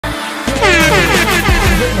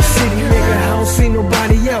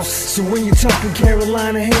else. So when you're talking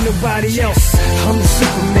Carolina, ain't nobody else. I'm the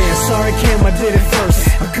Superman, sorry Cam, I did it first.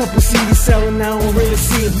 A couple CDs selling, I don't really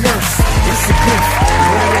see a nurse. It's a gift.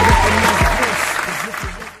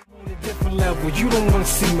 Different level, you don't wanna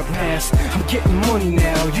see my past. I'm getting money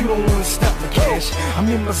now, you don't wanna stop the cash. I'm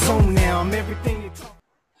in my zone now, I'm everything you talk.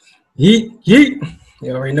 Yeet, yeet.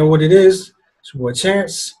 You already know what it is. It's your boy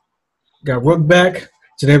Chance. Got Rook back.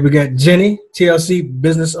 Today we got Jenny, TLC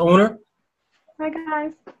business owner. Hi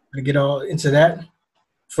guys. Gonna get all into that.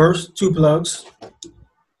 First, 2 plugs.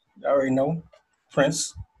 You already know.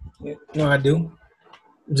 Prince. You know I do.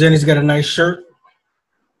 Jenny's got a nice shirt.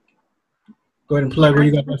 Go ahead and plug where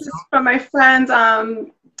you got that from. This is from my friend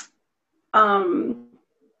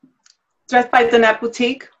Dressed by Danette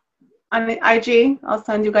Boutique on the IG. I'll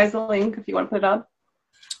send you guys a link if you want to put it up.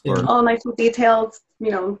 Yeah. All nice with details,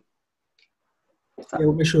 you know. So. Yeah,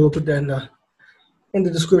 we'll make sure we'll put that in the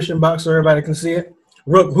description box so everybody can see it.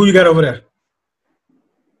 Rook, who you got over there?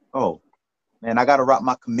 Oh, man, I got to rock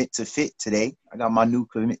my Commit to Fit today. I got my new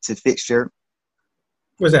Commit to Fit shirt.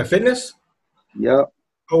 Was that fitness? Yep.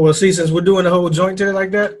 Oh, well, see, since we're doing the whole joint today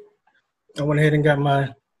like that, I went ahead and got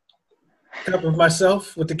my cup of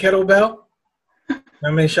myself with the kettlebell. I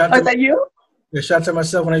mean, Is that you? Yeah, shout to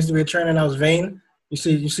myself when I used to be a trainer and I was vain. You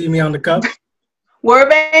see me on the cup. Were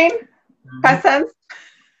vain? Past tense?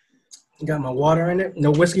 Got my water in it.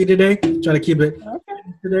 No whiskey today. Trying to keep it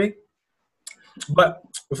today. But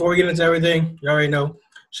before we get into everything, you already know.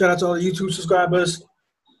 Shout out to all the YouTube subscribers.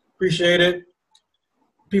 Appreciate it.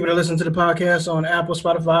 People that listen to the podcast on Apple,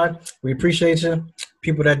 Spotify, we appreciate you.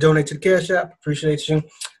 People that donate to the Cash App, appreciate you.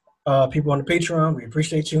 People on the Patreon, we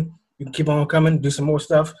appreciate you. You can keep on coming, do some more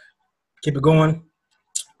stuff. Keep it going.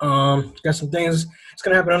 Got some things. It's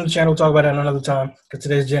going to happen on the channel. We'll talk about that another time because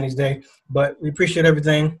today's Jenny's day. But we appreciate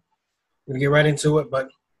everything. We're going to get right into it. But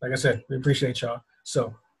like I said, we appreciate y'all.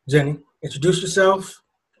 So, Jenny, introduce yourself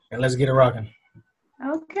and let's get it rocking.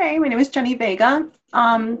 Okay, my name is Jenny Vega.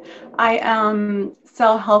 I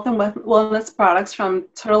sell health and wellness products from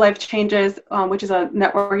Total Life Changes, which is a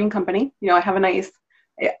networking company. You know, I have a nice,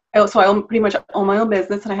 so I pretty much own my own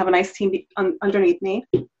business and I have a nice team underneath me.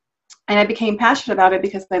 And I became passionate about it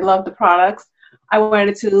because I love the products. I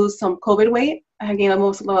wanted to lose some COVID weight. I had gained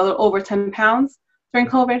almost a little over 10 pounds during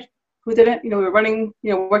COVID. Who didn't? You know, we were running,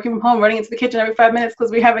 you know, working from home, running into the kitchen every 5 minutes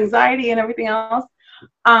because we have anxiety and everything else.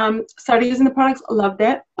 Started using the products, loved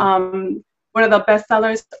it. One of the best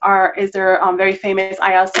sellers is their very famous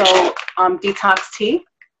ISO detox tea.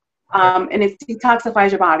 And it detoxifies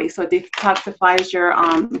your body. So it detoxifies your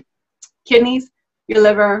kidneys, your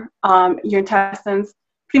liver, your intestines,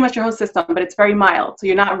 pretty much your whole system, but it's very mild. So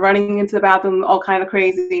you're not running into the bathroom all kind of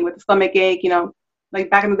crazy with a stomach ache, you know, like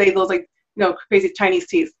back in the day, those like, you know, crazy Chinese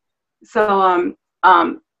teas. So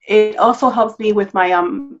it also helps me with my,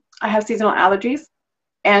 I have seasonal allergies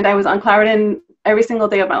and I was on Claritin every single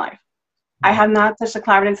day of my life. I have not touched the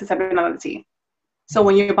Claritin since I've been on the tea. So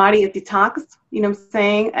when your body is detoxed, you know what I'm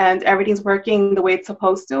saying, and everything's working the way it's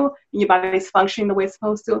supposed to, and your body is functioning the way it's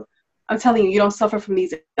supposed to, I'm telling you, you don't suffer from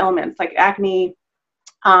these ailments like acne,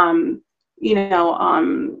 you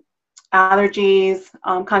know, allergies,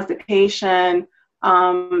 constipation,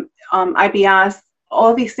 IBS,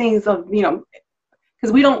 all these things of, you know,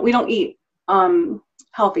 because we don't eat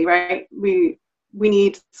healthy, right? We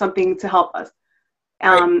need something to help us.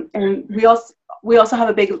 And we also have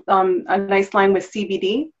a big, a nice line with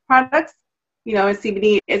CBD products. You know,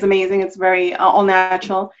 CBD is amazing. It's very all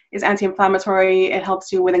natural. It's anti-inflammatory. It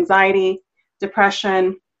helps you with anxiety,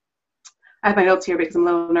 depression. I have my notes here because I'm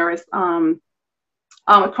a little nervous.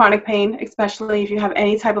 Chronic pain, especially if you have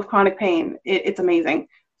any type of chronic pain, it's amazing.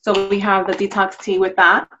 So we have the detox tea with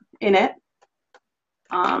that in it.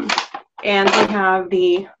 And we have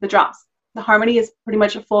the drops. The Harmony is pretty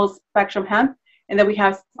much a full spectrum hemp. And then we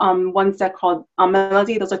have ones that called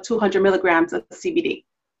Melody. Those are 200 milligrams of CBD.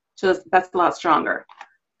 So that's a lot stronger.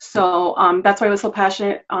 So that's why I was so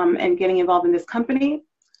passionate and getting involved in this company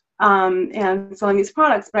and selling these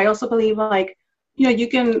products. But I also believe, like, you know, you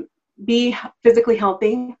can be physically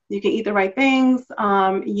healthy. You can eat the right things.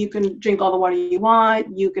 You can drink all the water you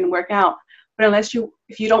want. You can work out. But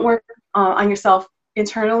if you don't work on yourself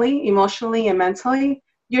internally, emotionally, and mentally,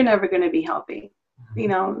 you're never going to be healthy. You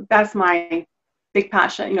know, that's my big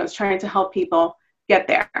passion, you know, is trying to help people get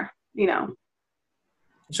there, you know.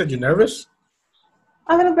 You said you're nervous?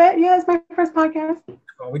 A little bit, yeah. It's my first podcast.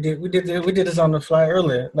 Oh, we did this on the fly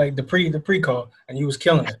earlier, like the pre-call, and you was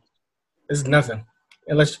killing it. It's nothing,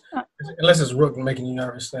 unless it's Rook making you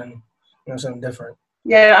nervous, then you know something different.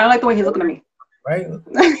 Yeah, I like the way he's looking at me. Right?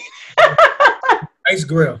 Nice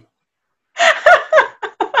grill.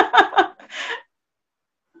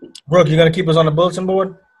 Brooke, you gonna keep us on the bulletin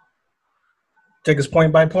board? Take us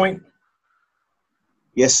point by point.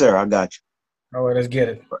 Yes, sir. I got you. All right, let's get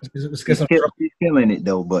it. Let's get some. He's killing it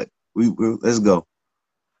though, but we let's go.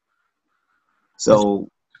 So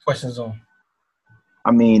questions on.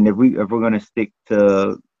 I mean, if we're gonna stick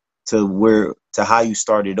to how you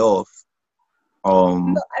started off,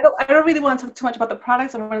 I don't really want to talk too much about the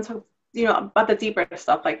products. I want to talk, about the deeper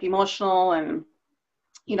stuff like emotional and,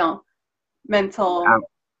 mental.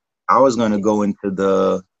 I was gonna go into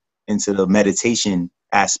the meditation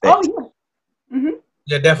aspect. Oh yeah. Mm-hmm.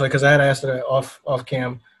 Yeah, definitely, because I had asked her off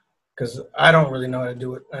cam, because I don't really know how to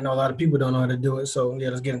do it. I know a lot of people don't know how to do it. So yeah,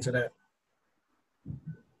 let's get into that.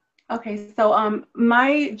 Okay, so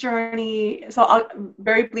my journey. So I'll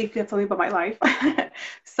very briefly tell you about my life.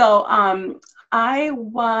 So I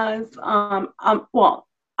was well,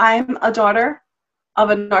 I'm a daughter of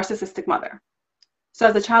a narcissistic mother. So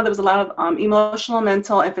as a child, there was a lot of emotional,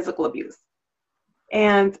 mental, and physical abuse,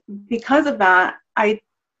 and because of that, I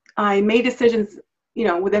made decisions,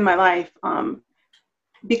 within my life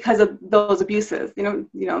because of those abuses. The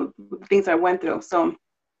things I went through. So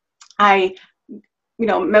I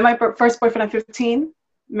met my first boyfriend at 15,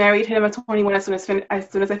 married him at 21 as soon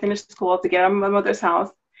as I finished school to get out of my mother's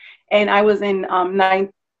house. And I was in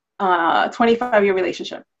 25-year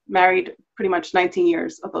relationship, married pretty much 19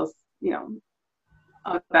 years of those,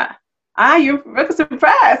 of that. You're really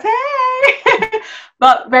surprised, hey!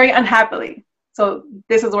 But very unhappily. So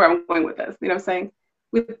this is where I'm going with this, what I'm saying?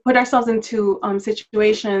 We put ourselves into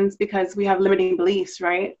situations because we have limiting beliefs,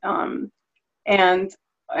 right? And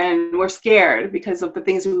we're scared because of the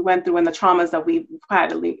things we went through and the traumas that we've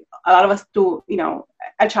had. A lot of us do,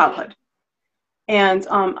 at childhood. And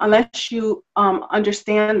unless you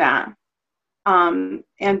understand that and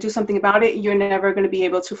do something about it, you're never going to be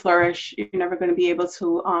able to flourish. You're never going to be able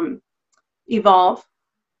to evolve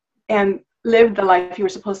and live the life you were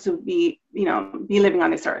supposed to be living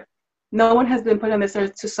on this earth. No one has been put on this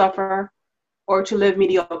earth to suffer or to live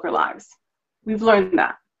mediocre lives. We've learned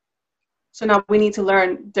that. So now we need to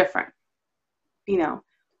learn different,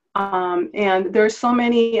 and there's so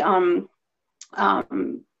many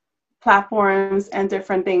platforms and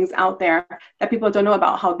different things out there that people don't know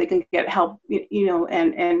about, how they can get help,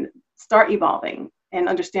 and start evolving and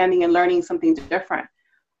understanding and learning something different.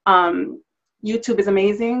 YouTube is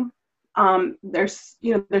amazing. There's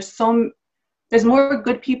more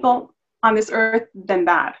good people on this earth than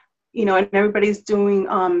bad, and everybody's doing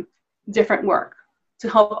different work to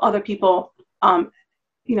help other people,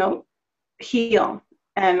 heal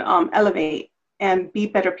and elevate and be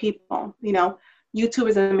better people. YouTube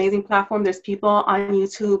is an amazing platform. There's people on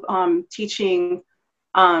YouTube teaching,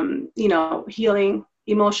 healing,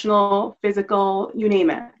 emotional, physical, you name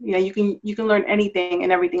it. You can learn anything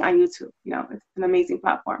and everything on YouTube. It's an amazing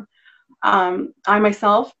platform. I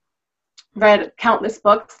myself read countless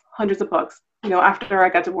books, hundreds of books, after I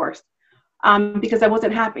got divorced, because I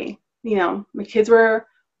wasn't happy. My kids were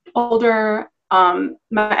older.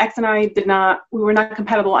 My ex and I we were not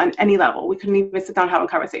compatible on any level. We couldn't even sit down and have a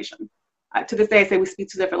conversation. To this day, I say we speak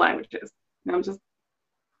two different languages. I'm just,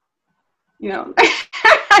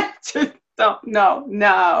 I just don't,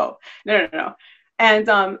 no. And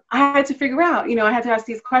I had to figure out, I had to ask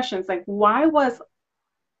these questions, like, why was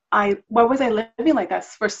I living like that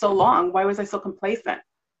for so long? Why was I so complacent?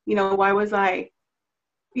 Why was I,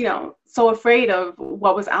 so afraid of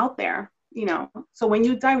what was out there? So when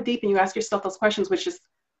you dive deep and you ask yourself those questions, which is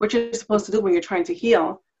what you're supposed to do when you're trying to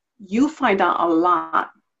heal, you find out a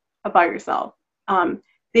lot about yourself.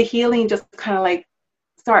 The healing just kind of like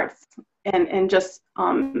starts and just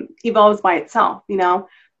evolves by itself. You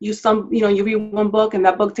read one book and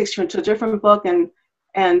that book takes you into a different book, and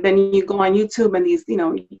then you go on YouTube and these,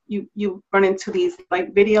 you run into these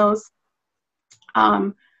like videos.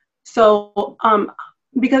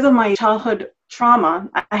 Because of my childhood trauma,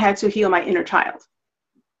 I had to heal my inner child.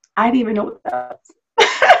 I didn't even know what that was.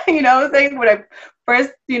 When I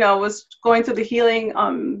first, was going through the healing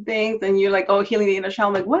things, and you're like, oh, healing the inner child.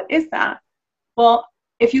 I'm like, what is that? Well,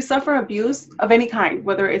 if you suffer abuse of any kind,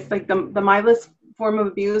 whether it's like the mindless form of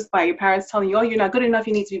abuse by your parents telling you, oh, you're not good enough,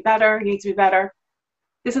 you need to be better,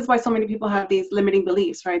 This is why so many people have these limiting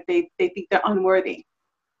beliefs, right? They think they're unworthy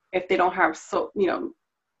if they don't have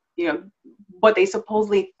what they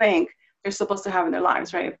supposedly think they're supposed to have in their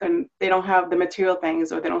lives, right? If they don't have the material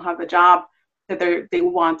things, or they don't have the job that they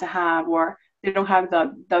want to have, or they don't have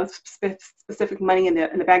the specific money in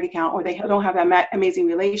the bank account, or they don't have that amazing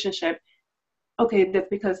relationship. Okay, that's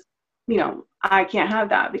because, I can't have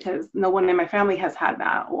that because no one in my family has had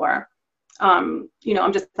that, or, I'm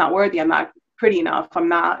just not worthy. I'm not pretty enough. I'm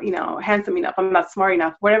not, handsome enough. I'm not smart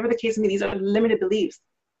enough. Whatever the case may be, these are limited beliefs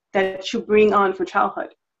that you bring on from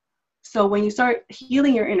childhood. So when you start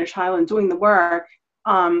healing your inner child and doing the work,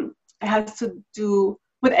 it has to do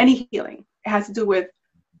with any healing. It has to do with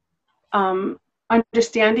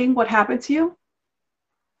understanding what happened to you,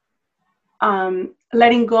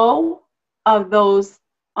 letting go of those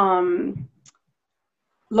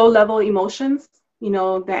low-level emotions,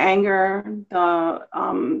 the anger,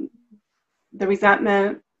 the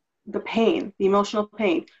resentment, the pain, the emotional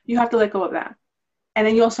pain. You have to let go of that. And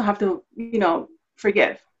then you also have to,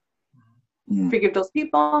 forgive. Forgive those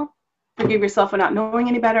people, forgive yourself for not knowing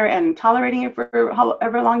any better and tolerating it for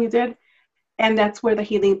however long you did. And that's where the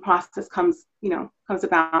healing process comes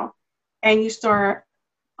about. And you start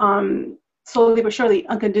slowly but surely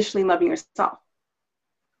unconditionally loving yourself.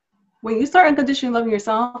 When you start unconditionally loving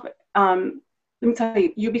yourself, let me tell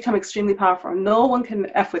you, you become extremely powerful. No one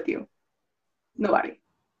can F with you. Nobody.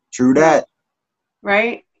 True that.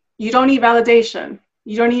 Right? You don't need validation.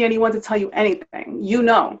 You don't need anyone to tell you anything. You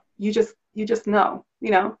just know,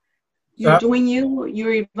 you're doing you,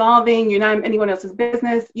 you're evolving, you're not anyone else's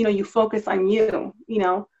business, you focus on you,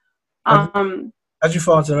 How'd you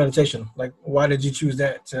fall into meditation? Like, why did you choose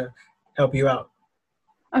that to help you out?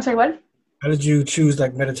 I'm sorry, what? How did you choose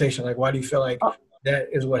like meditation? Like, why do you feel like that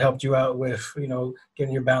is what helped you out with,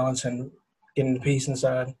 getting your balance and getting the peace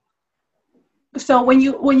inside? So when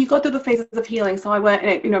you go through the phases of healing, so I went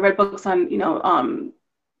and read books on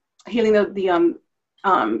healing the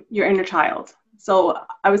your inner child. So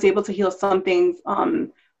I was able to heal some things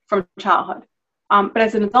from childhood. But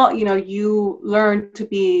as an adult, you learn to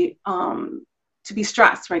be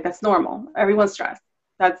stressed, right? That's normal. Everyone's stressed.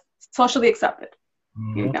 That's socially accepted.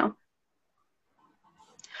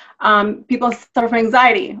 People suffer from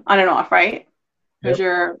anxiety on and off, right? Because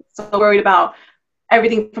you're so worried about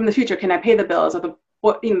everything from the future. Can I pay the bills? Are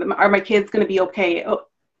my kids going to be okay?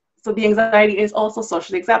 So the anxiety is also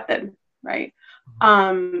socially accepted, right?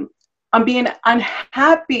 Being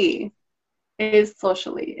unhappy is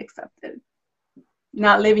socially accepted.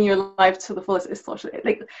 Not living your life to the fullest is socially,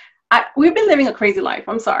 we've been living a crazy life.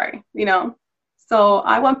 I'm sorry, So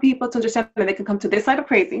I want people to understand that they can come to this side of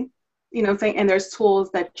crazy, and there's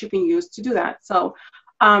tools that you can use to do that. So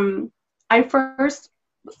I first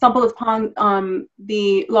stumbled upon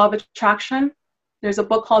the law of attraction. There's a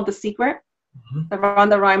book called The Secret that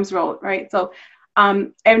Rhonda Rhimes wrote, right? So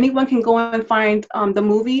anyone can go and find the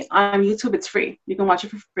movie on YouTube. It's free. You can watch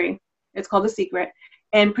it for free. It's called The Secret.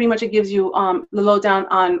 And pretty much it gives you the lowdown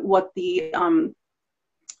on what the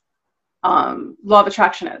law of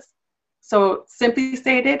attraction is. So simply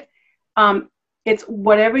stated, it's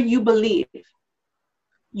whatever you believe,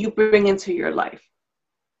 you bring into your life.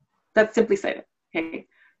 That's simply stated, okay?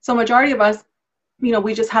 So majority of us,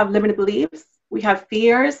 we just have limited beliefs. We have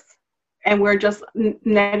fears, and we're just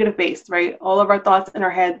negative based, right? All of our thoughts in our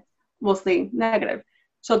head, mostly negative.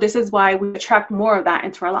 So this is why we attract more of that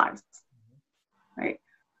into our lives, right?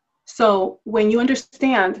 So when you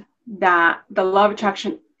understand that the law of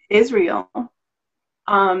attraction is real,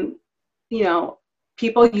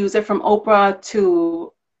 people use it from Oprah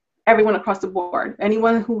to everyone across the board.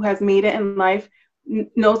 Anyone who has made it in life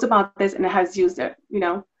knows about this and has used it,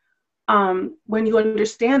 when you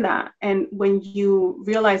understand that, and when you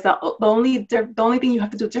realize that the only thing you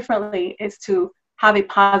have to do differently is to have a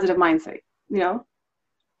positive mindset,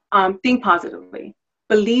 think positively,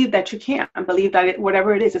 believe that you can, believe that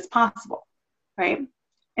whatever it is possible, right?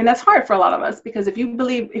 And that's hard for a lot of us, because if you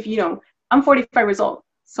believe, I'm 45 years old,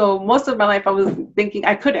 so most of my life I was thinking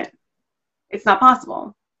I couldn't. It's not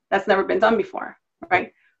possible. That's never been done before,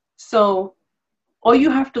 right? So all you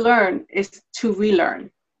have to learn is to relearn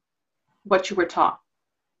what you were taught,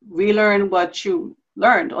 relearn what you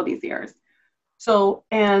learned all these years. So,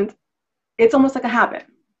 and it's almost like a habit,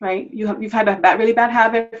 right? You've had a really bad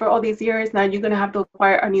habit for all these years. Now you're going to have to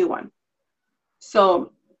acquire a new one.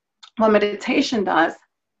 So what meditation does,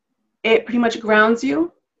 it pretty much grounds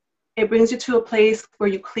you. It brings you to a place where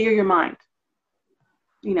you clear your mind,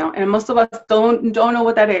 and most of us don't know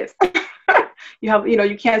what that is.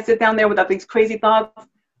 You can't sit down there without these crazy thoughts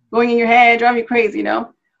going in your head, driving you crazy,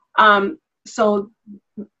 So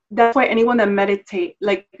that's why anyone that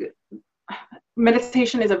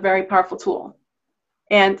meditation is a very powerful tool.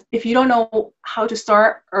 And if you don't know how to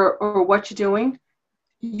start or what you're doing,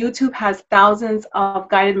 YouTube has thousands of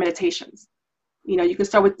guided meditations. You can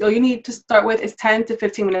start with, all you need to start with is 10 to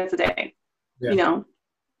 15 minutes a day,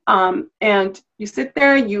 and you sit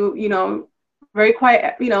there, very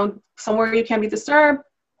quiet, somewhere you can't be disturbed,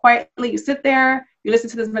 quietly, you sit there, you listen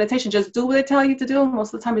to this meditation, just do what they tell you to do.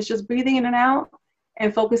 Most of the time it's just breathing in and out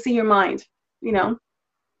and focusing your mind you know.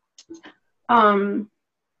 And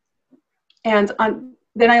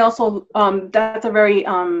then I also, that's a very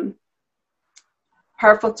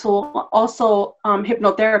powerful tool. Also,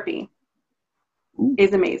 hypnotherapy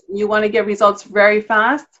is amazing. You want to get results very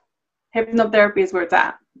fast, hypnotherapy is where it's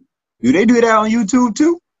at. Do they do that on YouTube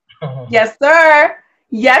too? Yes, sir.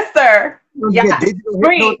 Yes, sir. Yeah,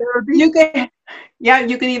 free. You can, yeah,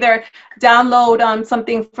 you can either download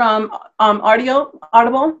something from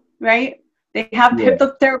Audible, right? They have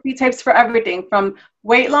hypnotherapy types for everything from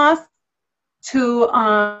weight loss to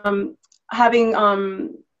having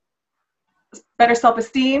better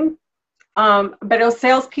self-esteem, better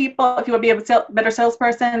salespeople, if you want to be a better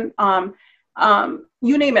salesperson,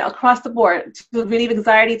 you name it, across the board, to relieve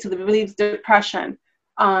anxiety, to relieve depression,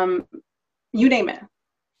 you name it.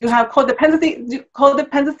 You have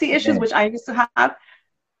codependency issues, which I used to have.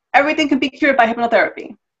 Everything can be cured by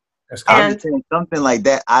hypnotherapy. And something like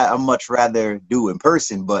that, I much rather do in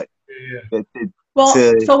person, but so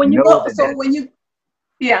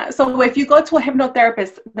if you go to a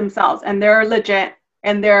hypnotherapist themselves and they're legit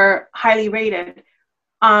and they're highly rated,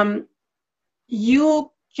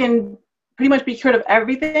 you can pretty much be cured of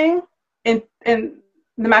everything in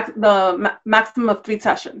the maximum of 3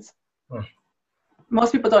 sessions.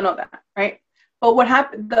 Most people don't know that, right? But what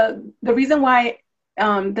happened, the reason why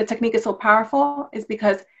the technique is so powerful is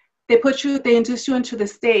because they induce you into the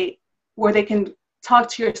state where they can talk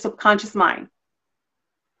to your subconscious mind,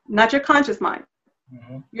 not your conscious mind,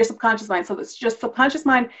 your subconscious mind. So it's just subconscious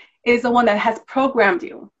mind is the one that has programmed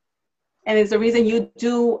you, and is the reason you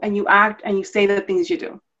do and you act and you say the things you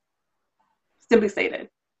do. Simply stated.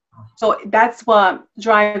 So that's what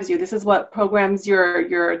drives you. This is what programs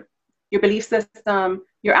your belief system,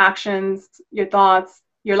 your actions, your thoughts,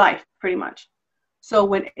 your life, pretty much. So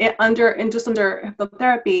when under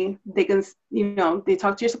hypnotherapy, they can, they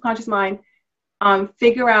talk to your subconscious mind,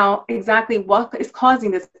 figure out exactly what is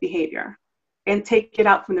causing this behavior, and take it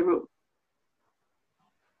out from the root.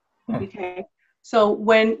 Okay. So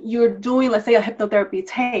when you're doing, let's say, a hypnotherapy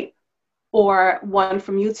tape or one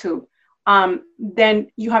from YouTube,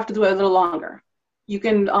 then you have to do it a little longer. You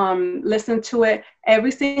can listen to it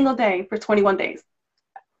every single day for 21 days,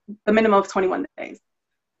 the minimum of 21 days.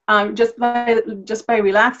 Just by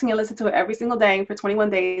relaxing and listening to it every single day for 21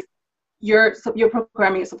 days, you're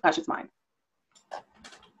programming your subconscious mind.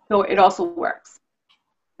 So it also works,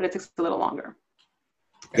 but it takes a little longer.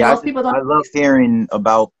 Yeah, I love hearing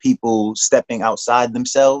about people stepping outside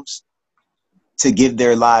themselves to give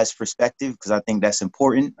their lives perspective, because I think that's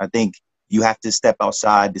important. I think you have to step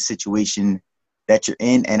outside the situation that you're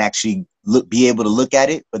in and actually be able to look at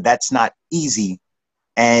it, but that's not easy.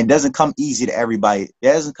 And it doesn't come easy to everybody. It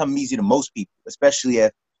doesn't come easy to most people, especially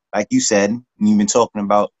if, like you said, and you've been talking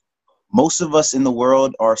about, most of us in the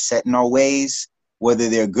world are set in our ways, whether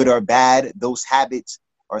they're good or bad. Those habits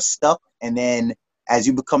are stuck. And then as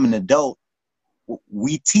you become an adult,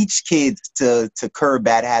 we teach kids to curb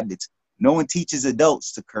bad habits. No one teaches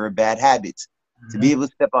adults to curb bad habits. To be able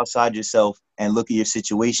to step outside yourself and look at your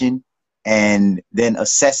situation and then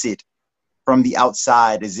assess it from the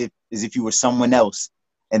outside as if you were someone else,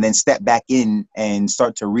 and then step back in and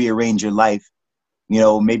start to rearrange your life,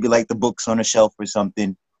 maybe like the books on a shelf or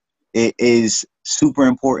something. It is super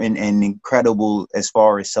important and incredible as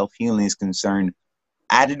far as self-healing is concerned.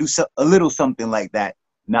 I had to do a little something like that.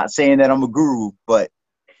 Not saying that I'm a guru, but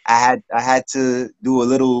I had to do a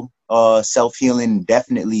little self-healing.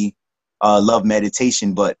 Definitely love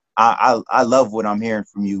meditation, but I love what I'm hearing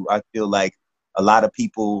from you. I feel like a lot of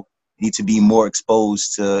people need to be more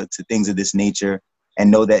exposed to things of this nature and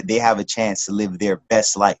know that they have a chance to live their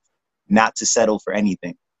best life, not to settle for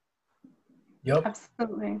anything. Yep.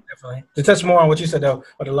 Absolutely. Definitely. To touch more on what you said, though,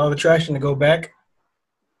 about the law of attraction, to go back,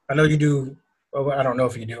 I know you do. Well, I don't know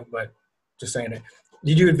if you do, but just saying it.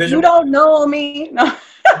 You do vision. You don't know me. No.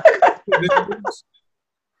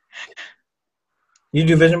 You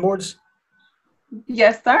do vision boards?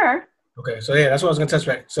 Yes, sir. Okay, so yeah, that's what I was going to touch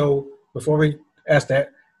back. So before we ask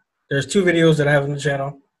that, there's 2 videos that I have on the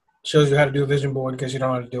channel. Shows you how to do a vision board in case you don't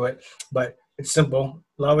know how to do it. But it's simple.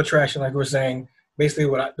 Law of attraction, like we're saying. Basically,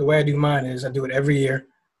 the way I do mine is I do it every year.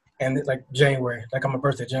 And like January, like on my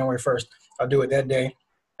birthday, January 1st, I'll do it that day.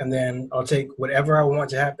 And then I'll take whatever I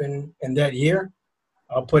want to happen in that year,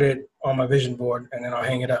 I'll put it on my vision board, and then I'll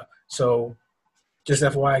hang it up. So just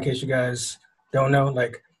FYI, in case you guys don't know,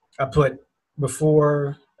 like I put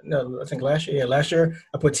I think last year,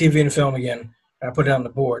 I put TV and film again, and I put it on the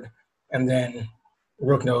board. And then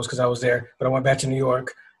Rook knows because I was there, but I went back to New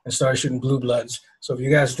York and started shooting Blue Bloods. So if you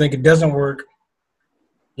guys think it doesn't work,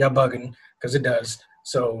 y'all bugging, because it does.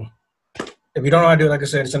 So If you don't know how to do it, like I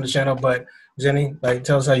said, it's on the channel. But Jenny, like,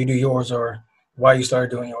 tell us how you do yours or why you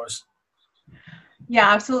started doing yours.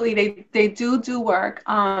 Yeah, absolutely. They do work.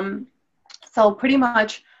 So pretty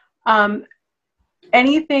much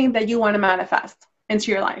anything that you want to manifest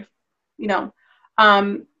into your life, you know,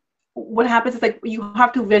 what happens is like you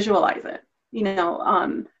have to visualize it. You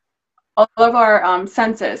know, all of our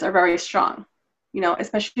senses are very strong, you know,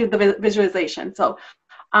 especially the visualization. So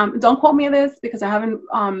don't quote me on this because I haven't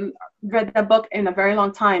read that book in a very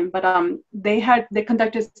long time, but they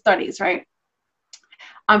conducted studies, right,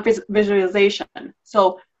 on visualization.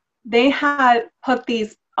 So they had put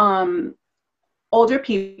these older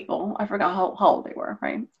people, I forgot how old they were,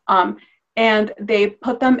 right? And they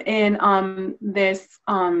put them in this,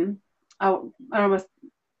 I don't know,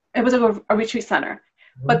 it was a retreat center,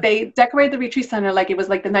 but they decorated the retreat center like it was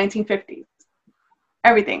like the 1950s.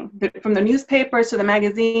 Everything, from the newspapers to the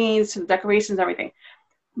magazines to the decorations, everything.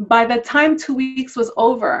 By the time 2 weeks was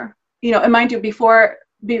over, you know, and mind you, before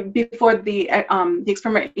the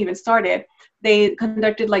experiment even started, they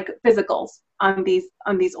conducted like physicals on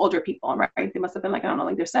these older people, right? They must have been like, I don't know,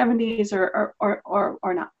 like their 70s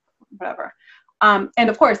or not, whatever. And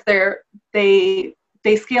of course, they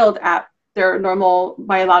scaled at their normal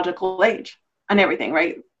biological age and everything,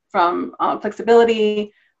 right? From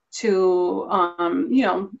flexibility to you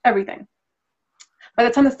know, everything. By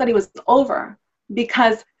the time the study was over,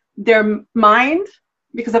 because their mind,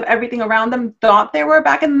 because of everything around them, thought they were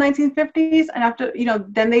back in the 1950s, and after, you know,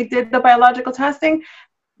 then they did the biological testing,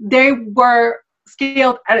 they were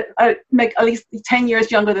scaled at like at least 10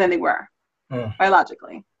 years younger than they were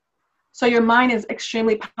biologically. So your mind is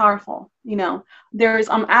extremely powerful. You know, there's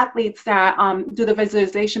athletes that do the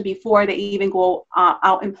visualization before they even go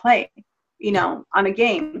out and play, you know, on a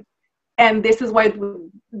game. And this is why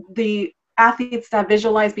the athletes that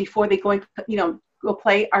visualize before they go, you know, go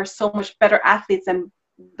play are so much better athletes than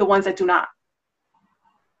the ones that do not.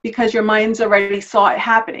 Because your mind's already saw it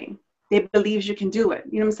happening. It believes you can do it.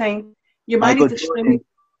 You know what I'm saying? Your mind is extremely...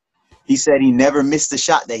 He said he never missed a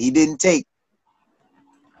shot that he didn't take.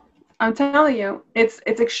 I'm telling you, it's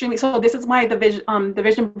extremely... So this is why the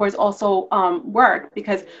vision boards also work,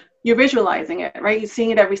 because you're visualizing it, right? You're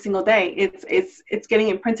seeing it every single day. It's getting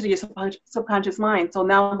imprinted in your subconscious mind. So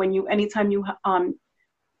now anytime you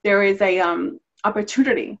there is a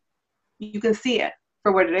opportunity, you can see it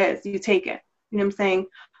for what it is. You take it. You know what I'm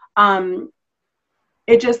saying?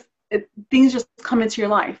 Things just come into your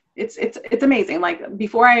life. It's amazing. Like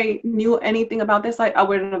before I knew anything about this, I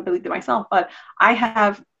wouldn't have believed it myself. But I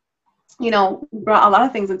have, you know, brought a lot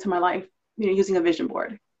of things into my life, you know, using a vision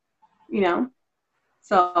board, you know.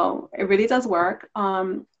 So it really does work.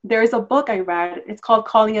 There's a book I read. It's called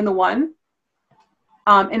Calling in the One.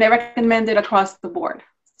 And I recommend it across the board.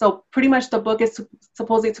 So pretty much the book is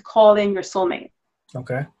supposedly to call in your soulmate.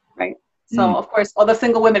 Okay. Right. So of course, all the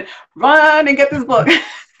single women, run and get this book.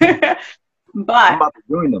 But I'm about to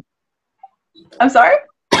join them. I'm sorry?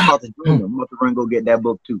 I'm about to join them. I'm about to run and go get that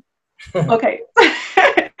book too. Okay.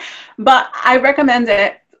 But I recommend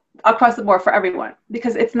it across the board for everyone,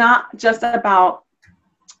 because it's not just about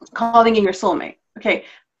calling in your soulmate. Okay.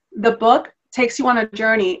 The book takes you on a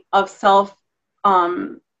journey of self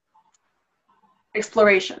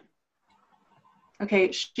exploration.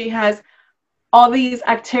 Okay. She has all these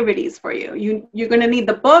activities for you. You're going to need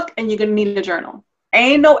the book and you're going to need a journal.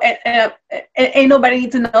 Ain't nobody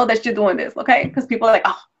need to know that you're doing this. Okay. Because people are like, oh,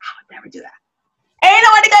 I would never do that. Ain't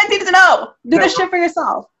nobody guys need to know. Do this shit for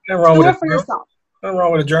yourself. Do it for yourself. Nothing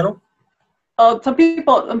wrong with a journal. Oh, some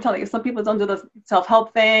people, I'm telling you, some people don't do the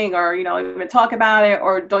self-help thing, or, you know, even talk about it,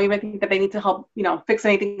 or don't even think that they need to help, you know, fix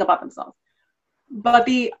anything about themselves. But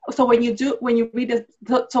so when you read this,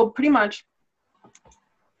 so pretty much,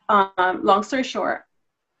 long story short,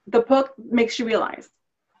 the book makes you realize,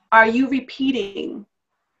 are you repeating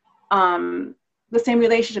the same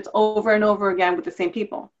relationships over and over again with the same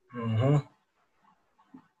people? Mm-hmm.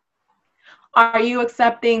 Are you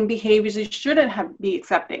accepting behaviors you shouldn't be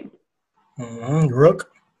accepting? Mm-hmm.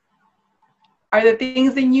 Rook. Are there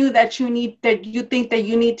things in you that you think that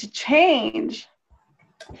you need to change?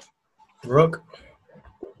 Rook.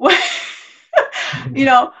 You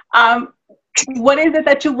know, what is it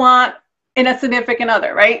that you want in a significant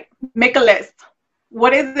other, right? Make a list.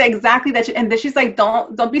 What is it exactly that you, and then she's like,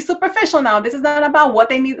 don't be superficial now. This is not about what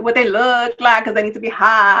they need, what they look like, because they need to be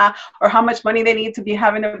high, or how much money they need to be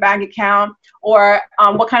having in their bank account, or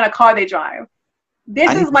what kind of car they drive.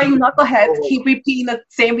 This is why you knuckleheads keep repeating the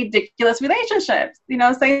same ridiculous relationships. You know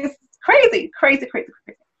what I'm saying? It's crazy.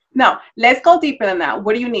 No, let's go deeper than that.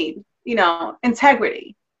 What do you need? You know,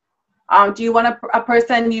 integrity. Do you want a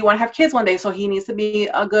person, you want to have kids one day, so he needs to be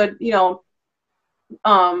a good, you know,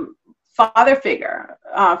 father figure,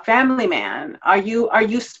 family man? Are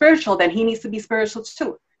you spiritual? Then he needs to be spiritual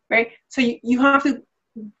too, right? So you have to,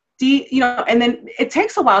 and then it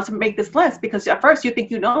takes a while to make this list, because at first you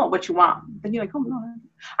think you know what you want. Then you're like, oh no,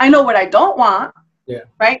 I know what I don't want. Yeah.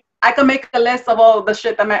 Right? I can make a list of all the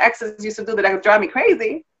shit that my exes used to do that would drive me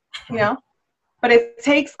crazy, But it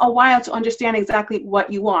takes a while to understand exactly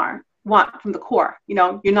what you want from the core,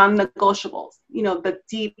 your non-negotiables, the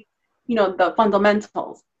deep, the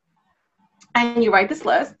fundamentals. And you write this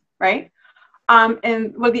list, right?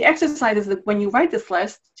 And what the exercise is, that when you write this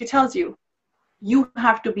list, she tells you, you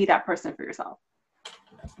have to be that person for yourself.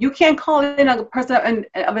 You can't call in a person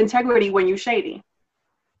of integrity when you're shady.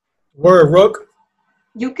 Word, Rook.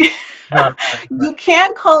 You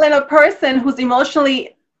can't call in a person who's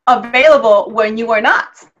emotionally available when you are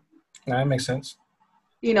not. That makes sense.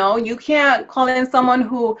 You can't call in someone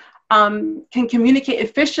who can communicate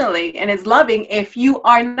efficiently and is loving if you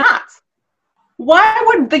are not. Why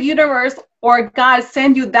would the universe or God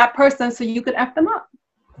send you that person so you could F them up?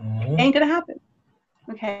 Mm-hmm. Ain't gonna happen.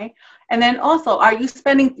 Okay. And then also,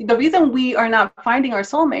 the reason we are not finding our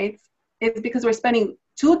soulmates is because we're spending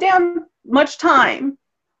too damn much time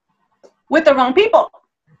with the wrong people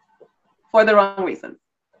for the wrong reasons.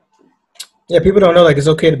 Yeah, people don't know, like, it's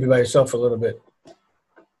okay to be by yourself for a little bit.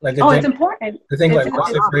 Like, it's important. They think once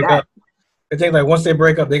they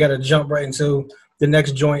break up, they got to jump right into the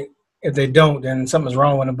next joint. If they don't, then something's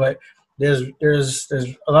wrong with them. But there's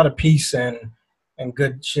a lot of peace and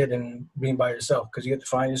good shit in being by yourself, because you get to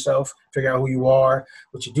find yourself, figure out who you are,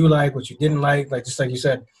 what you do like, what you didn't like just like you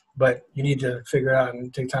said. But you need to figure it out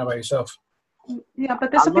and take time by yourself. Yeah,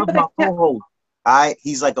 but there's some people that can't.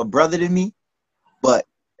 He's like a brother to me, but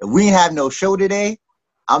if we ain't have no show today,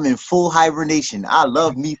 I'm in full hibernation. I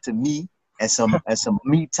love me and some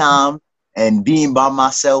me time and being by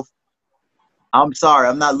myself. I'm sorry,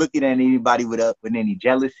 I'm not looking at anybody with any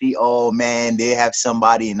jealousy. Oh man, they have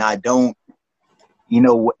somebody and I don't.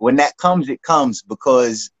 When that comes, it comes,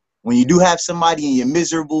 because when you do have somebody and you're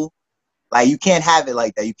miserable, like, you can't have it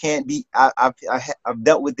like that. You can't be. I've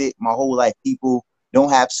dealt with it my whole life. People don't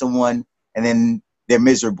have someone and then they're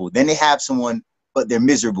miserable. Then they have someone, but they're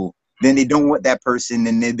miserable. Then they don't want that person,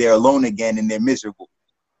 and then they're alone again and they're miserable.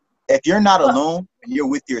 If you're not alone and you're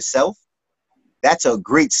with yourself, that's a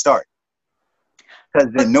great start.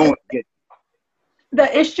 Because then no one gets.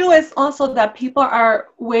 The issue is also that people are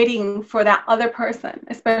waiting for that other person,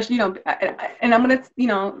 especially, and I'm going to,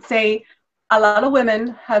 say a lot of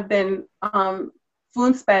women have been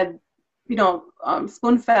spoon-fed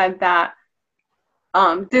that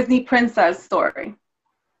Disney princess story.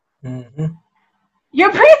 Mm-hmm. Your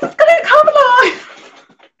prince is going to come along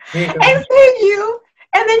and save you,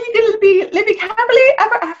 and then you're going to be living happily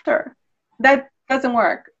ever after. That doesn't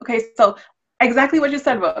work. Okay, so exactly what you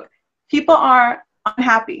said, Rook. People are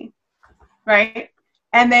unhappy, right?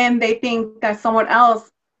 And then they think that someone else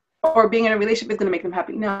or being in a relationship is going to make them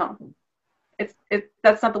happy. No,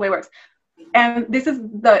 that's not the way it works. And this is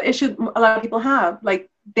the issue a lot of people have. Like,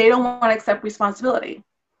 they don't want to accept responsibility.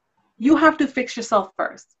 You have to fix yourself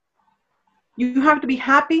first. You have to be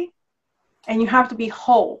happy, and you have to be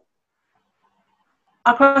whole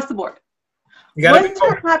across the board. Once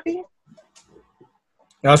you're happy.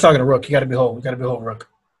 No, I was talking to Rook. You got to be whole. You got to be whole, Rook.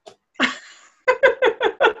 He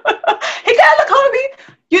got look, homie.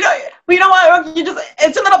 You know what?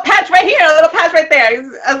 It's a little patch right here, a little patch right there.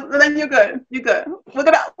 Then you're good. You're good. We're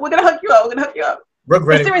gonna hook you up. We're gonna hook you up. Rook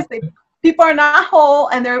ready. Seriously, people are not whole,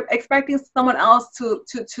 and they're expecting someone else to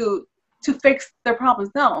fix their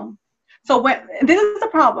problems. No. So this is the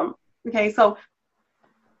problem. Okay, so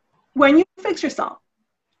when you fix yourself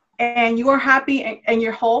and you are happy and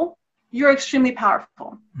you're whole, you're extremely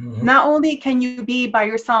powerful. Mm-hmm. Not only can you be by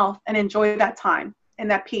yourself and enjoy that time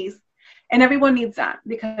and that peace, and everyone needs that,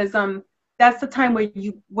 because that's the time where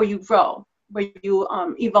you grow, where you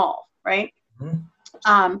evolve, right?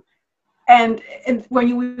 Mm-hmm. And when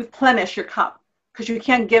you replenish your cup, because you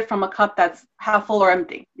can't give from a cup that's half full or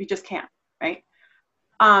empty. You just can't, right?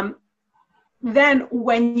 Then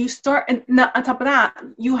when you start, and on top of that,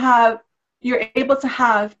 you're able to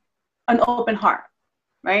have an open heart,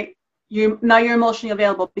 right? You're emotionally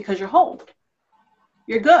available because you're whole.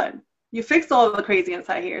 You're good. You fixed all the crazy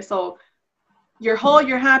inside here. So you're whole,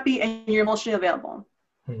 you're happy, and you're emotionally available.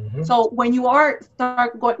 Mm-hmm. So when you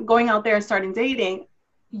start going out there and starting dating,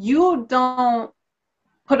 you don't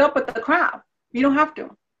put up with the crap. You don't have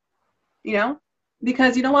to,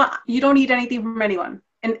 because you know what? You don't need anything from anyone.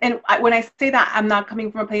 And when I say that, I'm not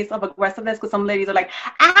coming from a place of aggressiveness, because some ladies are like,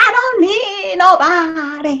 I don't need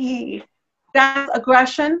nobody. That's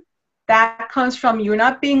aggression. That comes from you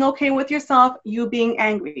not being okay with yourself, you being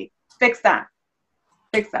angry. Fix that.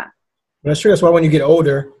 Fix that. That's true. That's why when you get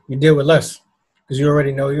older, you deal with less because you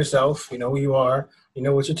already know yourself. You know who you are. You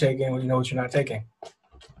know what you're taking. You know what you're not taking.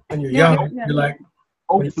 When you're young, you're like.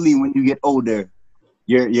 Hopefully, when you get older,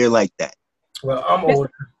 you're like that. Well, I'm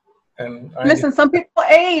older, and listen. Some people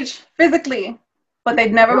age physically, but they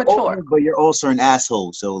never mature. Older, but you're also an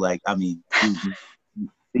asshole. So, like, I mean,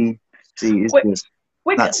 see, it's just.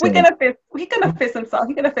 We're gonna fist. He's gonna fist himself.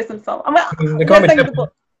 He's gonna fist himself. I'm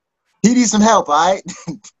he needs some help, all right?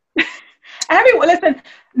 Everyone, listen.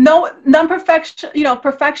 No, non-perfection. You know,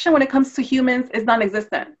 perfection when it comes to humans is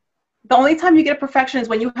non-existent. The only time you get a perfection is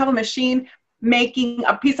when you have a machine making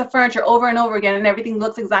a piece of furniture over and over again, and everything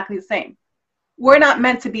looks exactly the same. We're not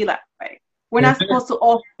meant to be that way. We're not supposed to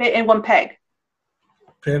all fit in one peg.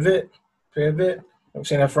 Pivot. I've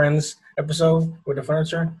seen our Friends episode with the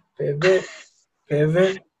furniture. Pivot.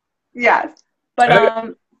 Yes, but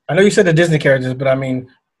I know you said the Disney characters, but I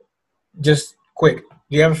mean, just quick.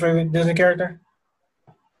 Do you have a favorite Disney character?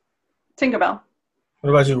 Tinkerbell. What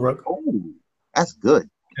about you, Rook? Oh, that's good.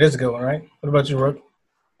 It is a good one, right? What about you, Rook?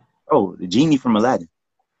 Oh, the genie from Aladdin.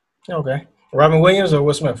 Okay. Robin Williams or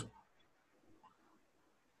Will Smith?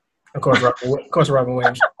 Of course, Robin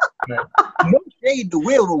Williams. Right. No shade to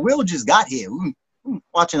Will, but Will just got here. We've been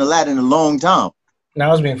watching Aladdin a long time. No,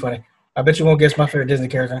 I was being funny. I bet you won't guess my favorite Disney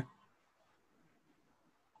character.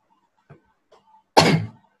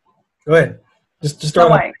 Go ahead. Just throw Snow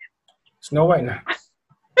White. Snow White, no.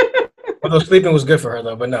 Although sleeping was good for her,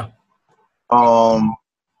 though, but no.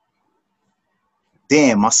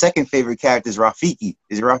 Damn, my second favorite character is Rafiki.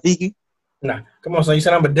 Is it Rafiki? Nah, come on, son. You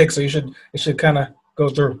said I'm a dick, so it should kind of go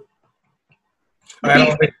through.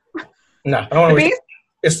 I don't want to.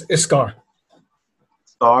 It's Scar.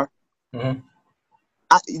 Scar. Mm-hmm.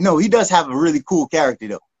 No, he does have a really cool character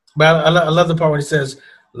though. But I love the part when he says,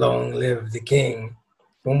 "Long live the king."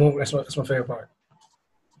 Boom, boom. That's my favorite part.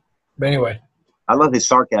 But anyway, I love his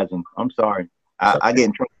sarcasm. I'm sorry, I get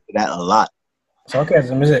in trouble for that a lot.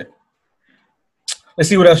 Sarcasm is it. Let's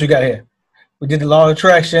see what else we got here. We did the law of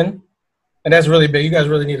attraction, and that's really big. You guys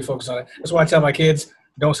really need to focus on it. That's why I tell my kids,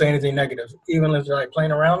 don't say anything negative. Even if they're like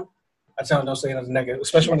playing around, I tell them don't say anything negative,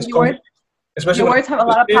 especially when it's COVID. Your words have a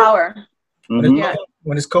lot of power.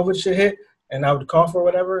 When this COVID shit hit, and I would cough or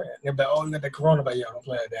whatever, and they'd be like, "Oh, you got that corona," but don't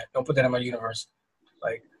play like that. Don't put that in my universe.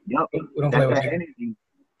 Like, yep, we don't play with that energy. Yeah.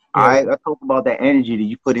 All right, let's talk about that energy that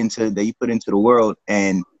you put into the world,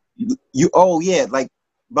 and like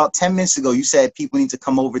about 10 minutes ago, you said people need to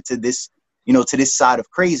come over to this, to this side of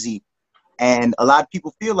crazy, and a lot of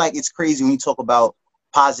people feel like it's crazy when you talk about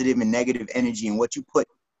positive and negative energy and what you put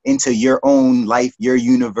into your own life, your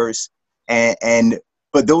universe,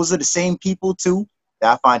 but those are the same people too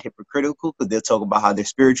that I find hypocritical because they'll talk about how they're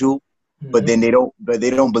spiritual, but then they don't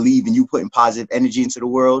believe in you putting positive energy into the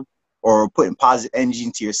world or putting positive energy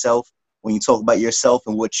into yourself when you talk about yourself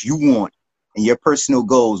and what you want and your personal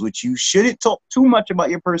goals, which you shouldn't talk too much about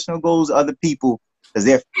your personal goals to other people because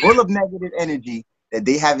they're full of negative energy that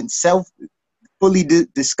they haven't fully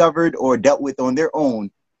discovered or dealt with on their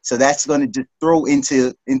own. So that's going to just throw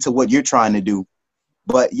into what you're trying to do.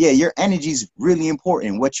 But yeah, your energy is really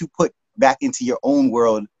important. What you put back into your own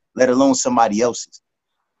world, let alone somebody else's.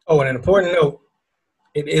 Oh, and an important note,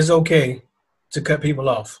 it is okay to cut people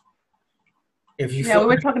off. If you we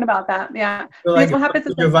were talking about that. Yeah. Feel like what happens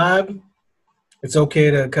is your vibe, it's okay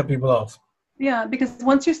to cut people off. Yeah, because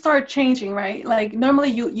once you start changing, right? Like normally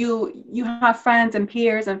you have friends and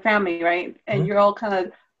peers and family, right? And you're all kind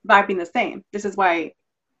of vibing the same. This is why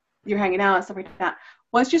you're hanging out and stuff like that.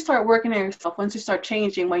 Once you start working on yourself, once you start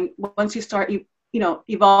changing, once you start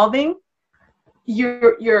evolving,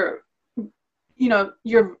 you're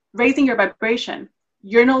raising your vibration.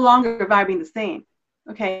 You're no longer vibing the same.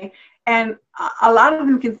 Okay. And a lot of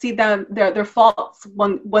them can see their faults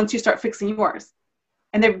once you start fixing yours,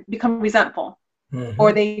 and they become resentful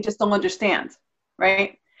or they just don't understand.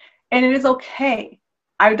 Right. And it is okay.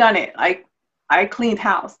 I've done it. I cleaned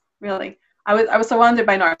house. Really. I was surrounded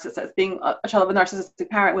by narcissists. Being a child of a narcissistic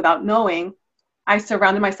parent without knowing, I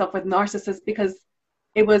surrounded myself with narcissists because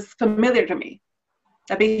it was familiar to me.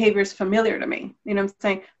 That behavior is familiar to me. You know what I'm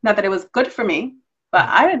saying? Not that it was good for me, but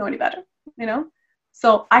I didn't know any better,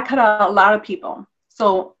 So I cut out a lot of people.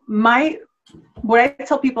 So what I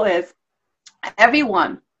tell people is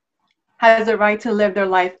everyone has a right to live their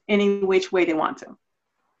life any which way they want to.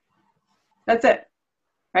 That's it,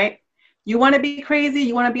 right? You want to be crazy,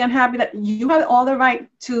 you want to be unhappy, that you have all the right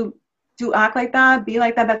to act like that, be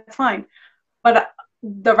like that, that's fine. But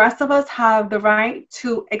the rest of us have the right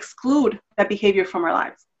to exclude that behavior from our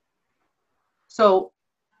lives. So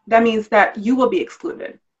that means that you will be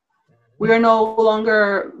excluded. We are no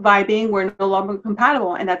longer vibing. We're no longer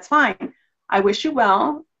compatible, and that's fine. I wish you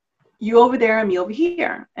well. You over there and me over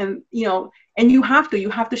here. And, you know, and you have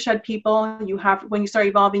to shed people. You have, when you start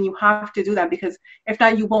evolving, you have to do that, because if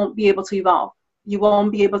not, you won't be able to evolve. You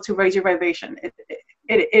won't be able to raise your vibration.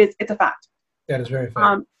 It's a fact. That is very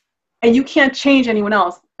fact. And you can't change anyone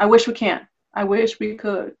else. I wish we can. I wish we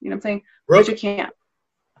could. You know what I'm saying? Rook, but you can't.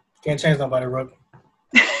 Can't change nobody, Rook.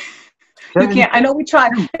 You can't. I know we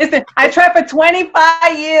tried. Listen, I tried for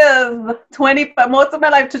 25 years, most of my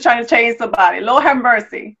life, to try to change somebody. Lord have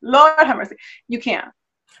mercy. Lord have mercy. You can't.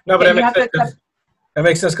 No, but that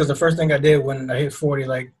makes sense because the first thing I did when I hit 40,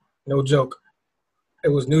 like, no joke, it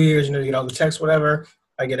was New Year's, you know, you get all the texts, whatever.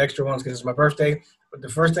 I get extra ones because it's my birthday. But the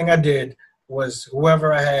first thing I did was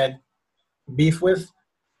whoever I had beef with,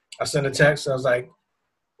 I sent a text. I was like,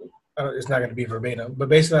 it's not going to be verbatim, but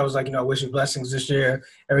basically I was like, you know, I wish you blessings this year,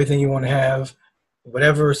 everything you want to have,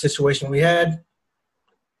 whatever situation we had,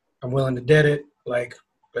 I'm willing to dead it. Like,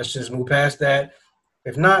 let's just move past that.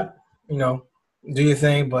 If not, you know, do your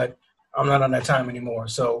thing, but I'm not on that time anymore.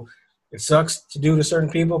 So it sucks to do to certain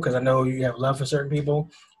people because I know you have love for certain people,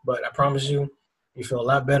 but I promise you, you feel a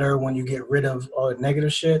lot better when you get rid of all the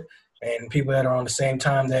negative shit and people that are on the same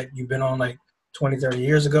time that you've been on like 20, 30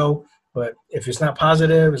 years ago. But if it's not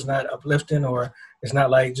positive, it's not uplifting, or it's not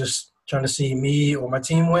like just trying to see me or my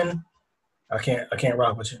team win, I can't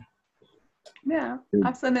rock with you. Yeah,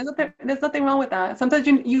 absolutely. There's nothing wrong with that. Sometimes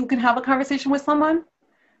you can have a conversation with someone,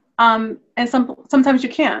 and sometimes you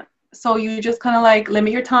can't. So you just kind of like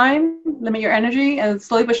limit your time, limit your energy, and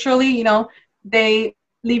slowly but surely, you know, they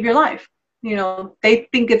leave your life. You know, they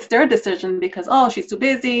think it's their decision because, oh, she's too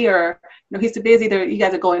busy, or, you know, he's too busy. You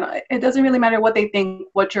guys are going on. It doesn't really matter what they think,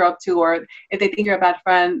 what you're up to, or if they think you're a bad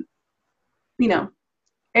friend. You know,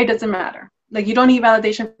 it doesn't matter. Like, you don't need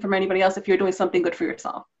validation from anybody else if you're doing something good for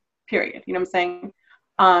yourself, period. You know what I'm saying?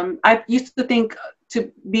 I used to think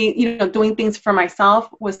to be, you know, doing things for myself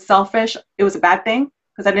was selfish. It was a bad thing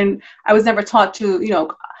because I was never taught to, you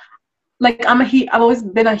know, like I've always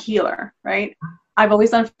been a healer, right? I've always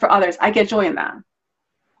done for others. I get joy in that.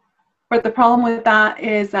 But the problem with that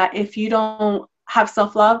is that if you don't have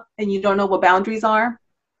self-love and you don't know what boundaries are,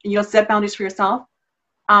 and you don't set boundaries for yourself,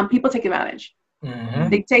 people take advantage. Mm-hmm.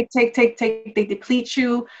 They they deplete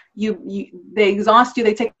you, they exhaust you,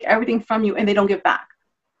 they take everything from you, and they don't give back.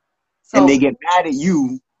 So, and they get mad at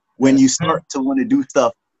you when you start to want to do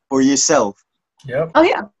stuff for yourself. Yep. Oh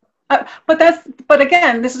yeah. But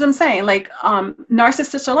again, this is what I'm saying. Like,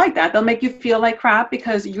 narcissists are like that. They'll make you feel like crap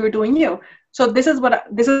because you're doing you. So this is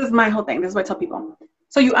my whole thing. This is what I tell people.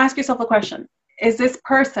 So you ask yourself a question: is this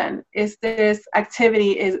person, is this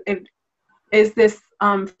activity, is this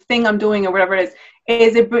thing I'm doing or whatever it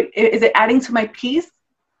is it adding to my peace?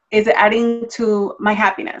 Is it adding to my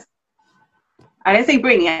happiness? I didn't say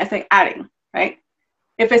bringing, I say adding, right?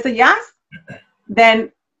 If it's a yes,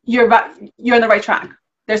 then you're on the right track.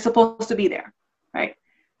 They're supposed to be there, right?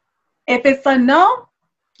 If it's a no,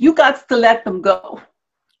 you got to let them go.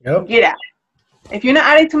 Yep. Get out. If you're not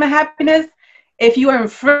adding to my happiness, if you are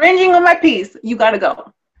infringing on my peace, you got to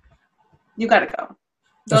go. You got to go.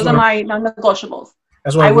 Those are my non-negotiables.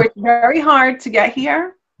 That's why I worked very hard to get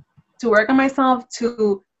here, to work on myself,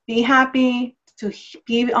 to be happy, to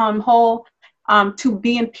be whole, to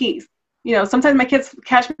be in peace. You know, sometimes my kids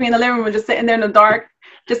catch me in the living room just sitting there in the dark,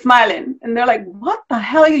 just smiling. And they're like, what the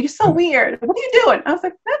hell are you? You're so weird. What are you doing? I was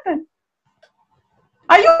like, nothing.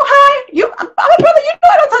 Are you high? I'm a brother. You know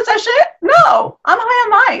I don't touch that shit. No, I'm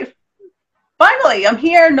high on life. Finally, I'm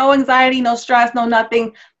here. No anxiety, no stress, no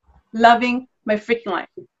nothing. Loving my freaking life.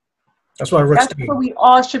 That's why Rook stayed. That's what we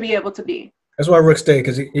all should be able to be. That's why Rook stayed,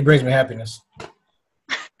 because he brings me happiness.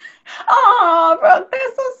 Oh, bro,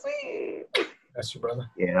 that's so sweet. That's your brother.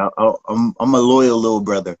 Yeah, I'm a loyal little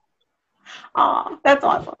brother. Oh, that's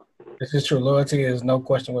awesome. This is true. Loyalty is no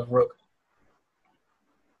question with Rook.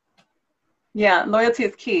 Yeah, loyalty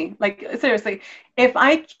is key. Like, seriously, if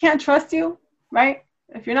I can't trust you, right?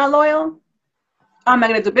 If you're not loyal, I'm not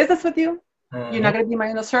going to do business with you. Mm-hmm. You're not going to be my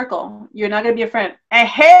inner circle. You're not going to be a friend. And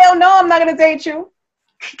hell no, I'm not going to date you.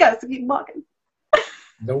 You got to keep walking.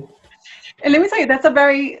 Nope. And let me tell you, that's a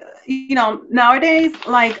very, you know, nowadays,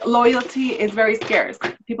 like, loyalty is very scarce.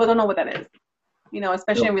 People don't know what that is, you know,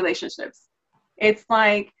 especially in relationships. It's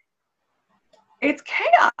like, it's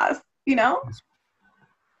chaos, you know?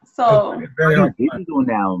 So. It's very digital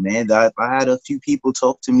now, man. I had a few people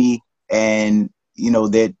talk to me, and, you know,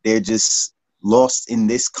 they're just lost in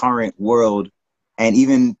this current world. And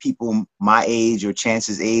even people my age or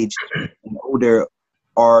Chance's age and older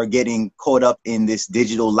are getting caught up in this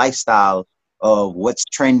digital lifestyle of what's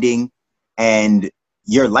trending, and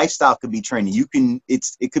your lifestyle could be trending.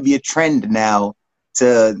 It could be a trend now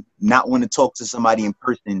to not want to talk to somebody in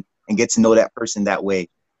person and get to know that person that way.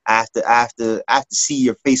 I have to see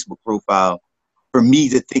your Facebook profile for me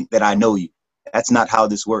to think that I know you. That's not how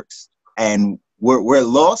this works. And we're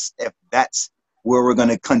lost if that's where we're going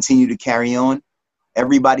to continue to carry on.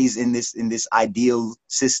 Everybody's in this ideal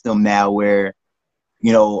system now where,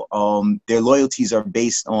 their loyalties are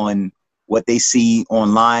based on what they see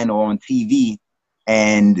online or on TV,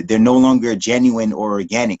 and they're no longer genuine or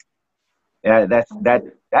organic. That's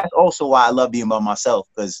also why I love being by myself,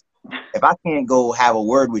 because if I can't go have a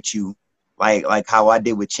word with you, like how I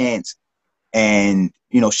did with Chance, and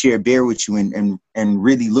share a beer with you and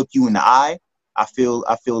really look you in the eye, I feel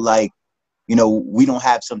like we don't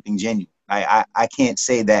have something genuine. I can't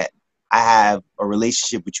say that I have a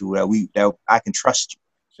relationship with you that I can trust you.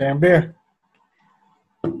 Sharing beer.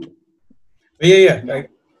 Yeah,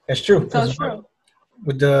 that's true. So true.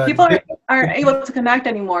 With the people aren't able to connect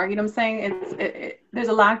anymore. You know what I'm saying? There's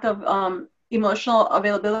a lack of emotional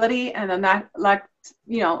availability and a lack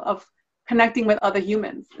of connecting with other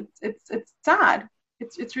humans. It's sad.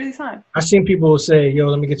 It's really sad. I've seen people say, "Yo,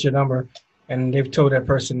 let me get your number," and they've told that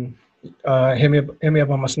person, "Hit me up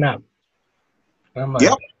on my Snap." And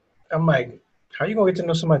I'm like, how you gonna get to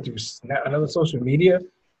know somebody through Snap, another social media?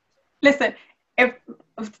 Listen, if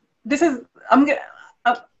this is,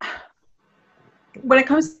 when it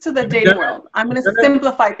comes to the dating world, I'm going to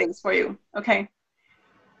simplify things for you, okay?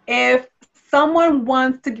 If someone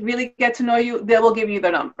wants to really get to know you, they will give you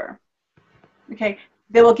their number, okay?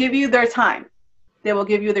 They will give you their time. They will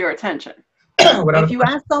give you their attention. If you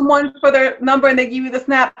ask someone for their number and they give you the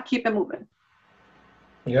Snap, keep it moving.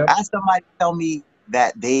 Yep. I had somebody tell me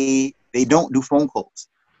that they don't do phone calls.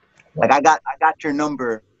 Like, I got your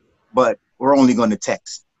number, but we're only going to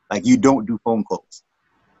text. Like, you don't do phone calls.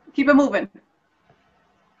 Keep it moving.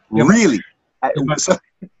 Really?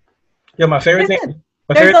 My favorite thing.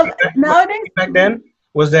 Nowadays back then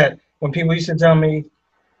was that when people used to tell me,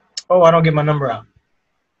 "Oh, I don't get my number out,"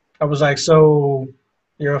 I was like, "So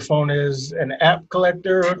your phone is an app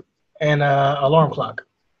collector and an alarm clock?"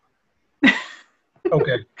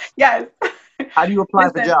 Okay. Yes. How do you apply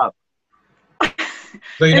for jobs?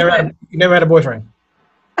 So you never had a boyfriend?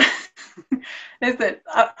 Listen,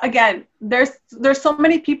 again, there's so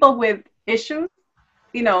many people with issues,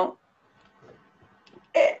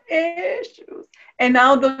 issues, and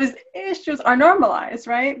now those issues are normalized,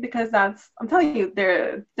 right? Because I'm telling you,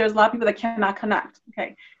 there's a lot of people that cannot connect.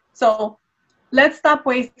 Okay, so let's stop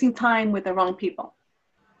wasting time with the wrong people.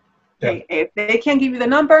 Okay, if they can't give you the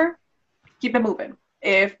number, keep it moving.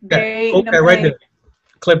 If they right there,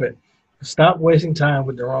 clip it. Stop wasting time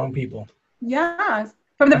with the wrong people. Yes.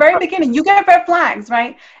 From the very beginning, you get red flags,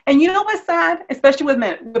 right? And you know what's sad, especially with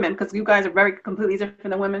women, because you guys are very completely different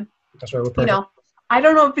than women. That's right. We're perfect. I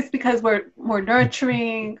don't know if it's because we're more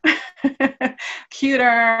nurturing,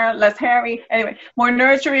 cuter, less hairy. Anyway, more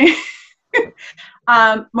nurturing,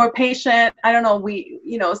 more patient. I don't know.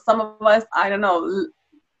 Some of us, I don't know,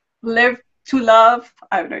 live to love.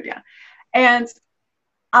 I have no idea. And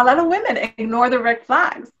a lot of women ignore the red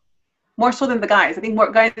flags. More so than the guys. I think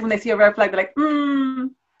more guys, when they see a red flag, they're like,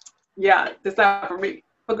 yeah, this is not for me.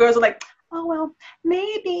 But girls are like, oh, well,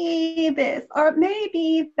 maybe this or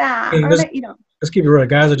maybe that. Hey, let's keep it real.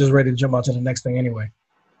 Guys are just ready to jump out to the next thing anyway.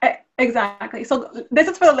 Exactly. So this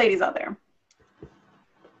is for the ladies out there.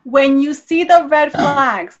 When you see the red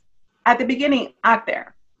flags at the beginning, act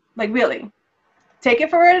there. Like, really. Take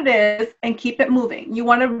it for what it is and keep it moving. You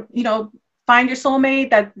want to, find your soulmate,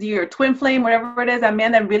 that your twin flame, whatever it is, that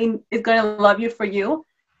man that really is going to love you for you.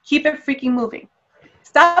 Keep it freaking moving.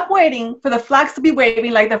 Stop waiting for the flags to be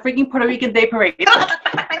waving like the freaking Puerto Rican Day Parade. For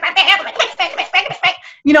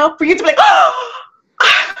you to be like, oh,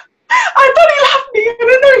 I thought he loved me. I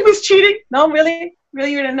didn't know he was cheating. No, really?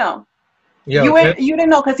 Really, you didn't know. You didn't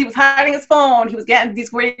know because he was hiding his phone. He was getting these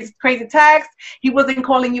crazy texts. He wasn't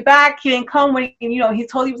calling you back. He didn't come when he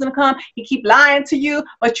told you he was going to come. He keep lying to you,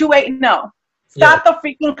 but you wait. No. Stop the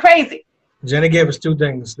freaking crazy. Jenny gave us two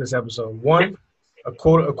things this episode. One, a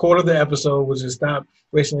quarter of the episode was just stop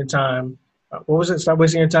wasting your time. What was it? Stop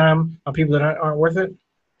wasting your time on people that aren't worth it?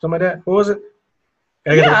 Something like that? What was it?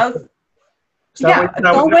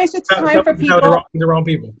 Don't waste your time for people. The wrong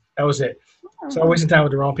people. That was it. Stop wasting time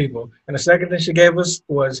with the wrong people. And the second thing she gave us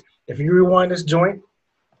was, if you rewind this joint,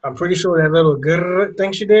 I'm pretty sure that little good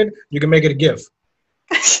thing she did, you can make it a gift.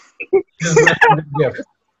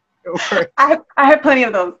 I have plenty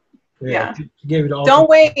of those. Yeah. Gave it all. Don't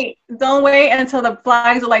wait until the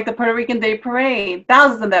flags are like the Puerto Rican Day Parade.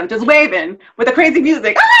 Thousands of them just waving with the crazy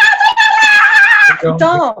music. Don't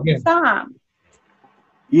stop.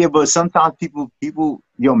 Yeah, but sometimes people,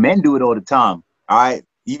 men do it all the time. All right,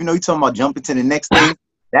 even though you're talking about jumping to the next thing,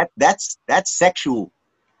 that's sexual.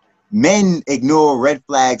 Men ignore red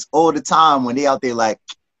flags all the time when they out there like,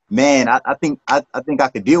 man, I think I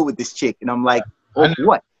could deal with this chick, and I'm like, oh,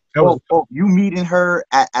 what? Oh, you meeting her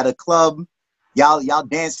at a club, y'all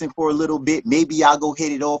dancing for a little bit, maybe y'all go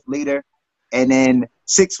hit it off later, and then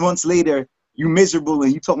 6 months later, you miserable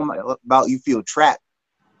and you talking about you feel trapped.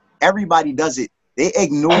 Everybody does it. They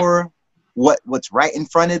ignore what's right in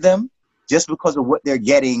front of them just because of what they're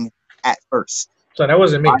getting at first. So that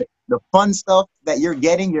wasn't me. The fun stuff that you're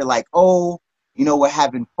getting, you're like, oh, we're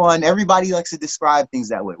having fun. Everybody likes to describe things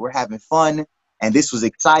that way. We're having fun, and this was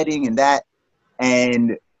exciting, and that.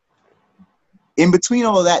 And in between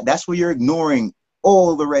all of that, that's where you're ignoring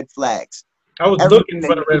all the red flags. I was looking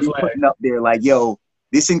for the red flag. Up there like, yo,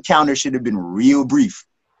 this encounter should have been real brief.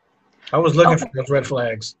 I was looking for those red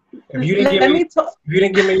flags. If you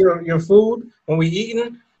didn't give me your food when we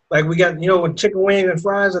eating, like we got, with chicken wings and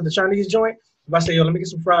fries at the Chinese joint, if I say, yo, let me get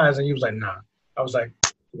some fries, and you was like, nah. I was like,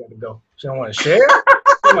 you got to go. She don't want to share?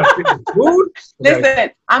 She want to get food?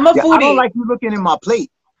 Listen, I'm a foodie. I don't like you looking in my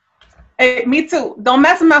plate. Hey, me too. Don't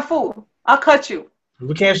mess with my food. I'll cut you. If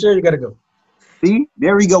we can't share, you got to go. See?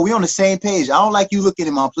 There we go. We on the same page. I don't like you looking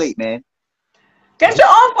in my plate, man. Get your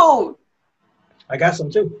own food. I got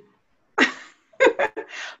some too.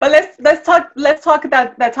 But let's talk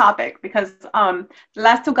about that topic, because the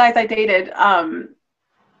last two guys I dated,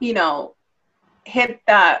 hit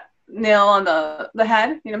that nail on the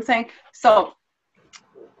head. You know what I'm saying? So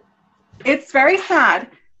it's very sad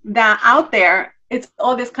that out there it's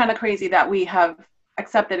all this kind of crazy that we have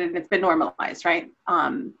accepted and it's been normalized, right?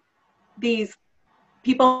 These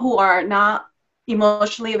people who are not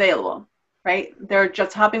emotionally available, right? They're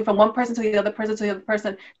just hopping from one person to the other person to the other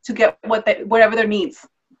person to get whatever their needs.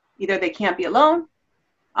 Either they can't be alone,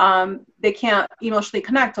 they can't emotionally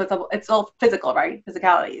connect, so it's all physical, right?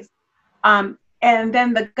 Physicalities. And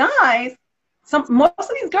then the guys, most of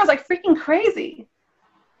these girls are freaking crazy,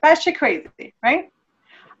 batshit crazy, right?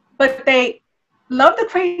 But they love the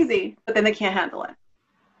crazy, but then they can't handle it,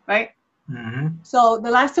 right? Mm-hmm. So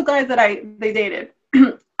the last two guys that they dated,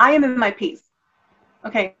 I am in my peace.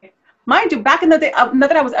 Okay, mind you, back in the day, not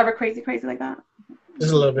that I was ever crazy like that.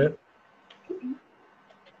 Just a little bit.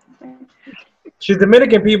 She's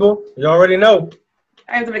Dominican, people. You already know.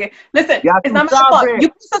 I'm Dominican. Listen, it's not my fault. You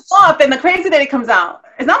put the off and the crazy that it comes out.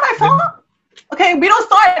 It's not my fault. Okay, we don't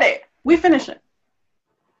start it. We finish it.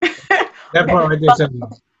 That part right there.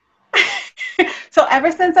 So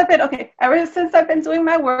ever since I've been doing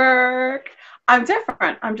my work, I'm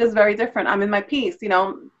different. I'm just very different. I'm in my peace.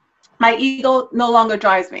 My ego no longer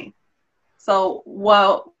drives me. So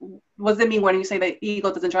what does it mean when you say that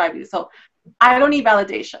ego doesn't drive you? So I don't need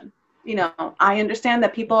validation. I understand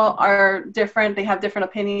that people are different. They have different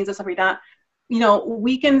opinions and stuff like that.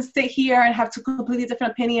 We can sit here and have two completely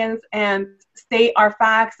different opinions and state our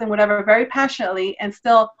facts and whatever very passionately and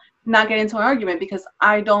still not get into an argument, because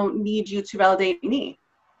I don't need you to validate me.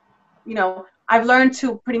 I've learned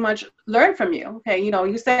to pretty much learn from you. Okay,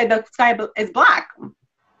 you said the sky is black.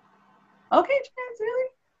 Okay, Chance, really?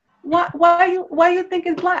 Why you think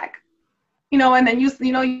it's black? And then you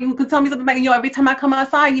could tell me something like, every time I come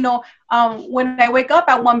outside, when I wake up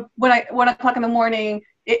at 1 o'clock in the morning,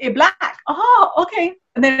 it black. Oh, okay.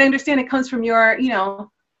 And then I understand it comes from your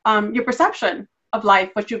perception of life,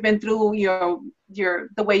 what you've been through,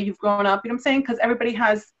 the way you've grown up. You know what I'm saying? Because everybody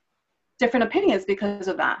has different opinions because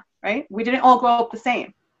of that, right? We didn't all grow up the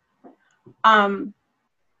same. And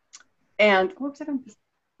what was I going to say?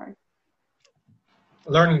 Sorry.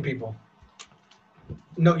 Learning people.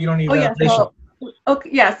 No, you don't need validation.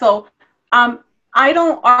 So I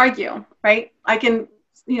don't argue, right? I can,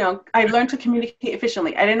 I learned to communicate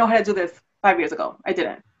efficiently. I didn't know how to do this 5 years ago. I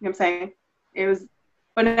didn't. You know what I'm saying?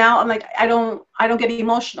 But now I'm like, I don't get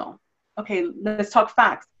emotional. Okay, let's talk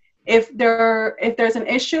facts. If there's an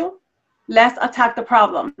issue, let's attack the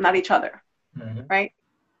problem, not each other, right?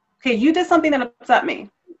 Okay, you did something that upset me.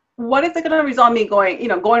 What is it going to result me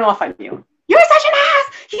going off on you? You're such an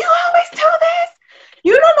ass. You always do this.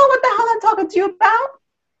 You don't know what the hell I'm talking to you about.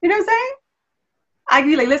 You know what I'm saying? I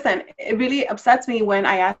be like, listen, it really upsets me when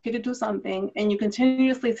I ask you to do something and you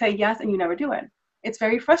continuously say yes and you never do it. It's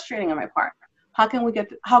very frustrating on my part. How can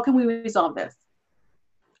we resolve this?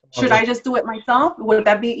 Should I just do it myself? Would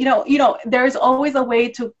that be, there's always a way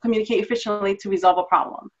to communicate efficiently to resolve a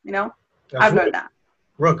problem, I've learned that.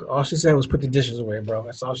 Rook, all she said was put the dishes away, bro.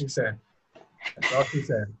 That's all she said.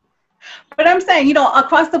 But I'm saying, you know,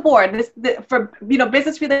 across the board, for, you know,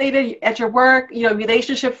 business related, at your work, you know,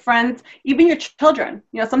 relationship, friends, even your children.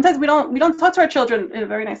 You know, sometimes we don't talk to our children in a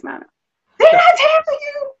very nice manner. They're not telling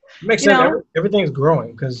you. Makes sense. Everything's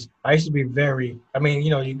growing, because I used to be very, I mean, you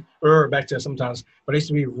know, you refer back to it sometimes, but I used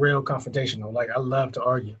to be real confrontational. Like, I love to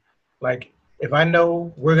argue. Like, if I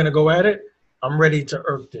know we're going to go at it, I'm ready to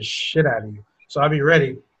irk the shit out of you. So I'll be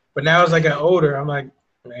ready. But now as I get older, I'm like,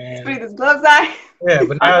 man. Breathe his gloves out. Yeah,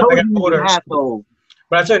 but now as I got older,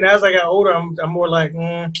 but I tell you, now as I got older, I'm more like,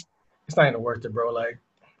 it's not even worth it, bro. Like,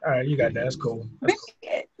 all right, you got that. That's cool. That's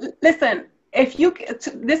cool. Listen, if you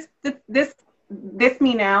this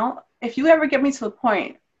me now, if you ever get me to the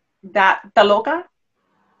point that ta loca,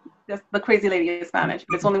 that's the crazy lady in Spanish.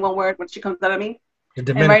 It's only one word when she comes out of me.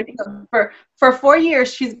 And right for 4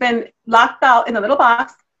 years, she's been locked out in a little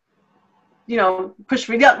box, you know, pushed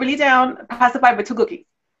really down, pacified with 2 cookies.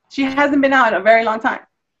 She hasn't been out in a very long time,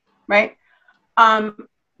 right?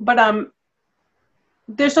 But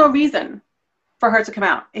there's no reason for her to come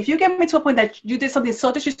out. If you get me to a point that you did something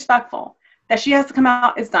so disrespectful that she has to come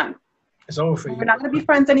out, it's done. It's over for you. We're not going to be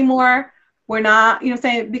friends anymore. We're not, you know,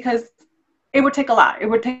 saying, because it would take a lot. It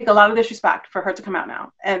would take a lot of disrespect for her to come out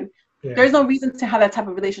now. And there's no reason to have that type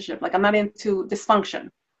of relationship. Like, I'm not into dysfunction.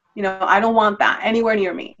 You know, I don't want that anywhere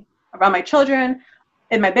near me, around my children,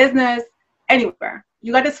 in my business, anywhere.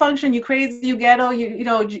 You got dysfunction, you crazy, you ghetto, you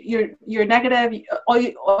know, you're negative. All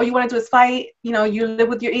you want to do is fight. You know, you live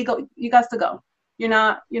with your ego. You got to go. You're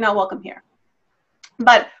not welcome here.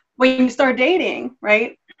 But when you start dating,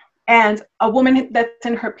 right, and a woman that's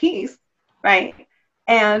in her peace, right,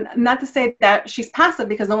 and not to say that she's passive,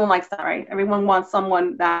 because no one likes that, right? Everyone wants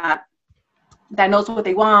someone that knows what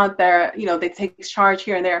they want. They're, you know, they take charge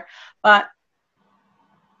here and there. But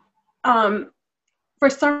for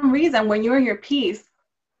some reason, when you're in your peace,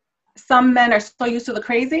 some men are so used to the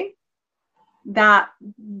crazy that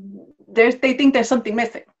they think there's something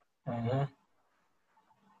missing. Mm-hmm.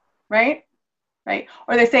 Right?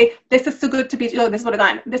 Or they say, this is too good to be true. Oh, this is what I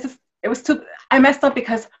got. I messed up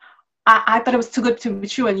because I thought it was too good to be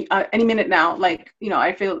true. And any minute now, like, you know,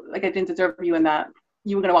 I feel like I didn't deserve you and that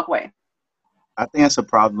you were going to walk away. I think that's a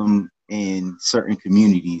problem in certain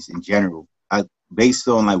communities in general. Based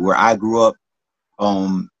on like where I grew up,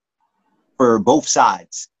 for both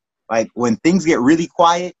sides, like when things get really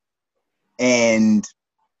quiet and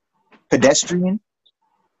pedestrian,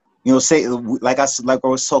 you know, say like I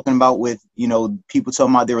was talking about with, you know, people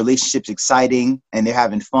talking about their relationships exciting and they're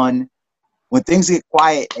having fun. When things get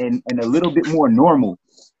quiet and a little bit more normal,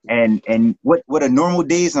 and what a normal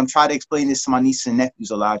day is, and I'm trying to explain this to my nieces and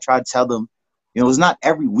nephews a lot. I try to tell them, you know, it's not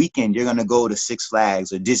every weekend you're gonna go to Six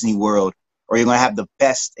Flags or Disney World, or you're gonna have the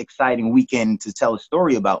best exciting weekend to tell a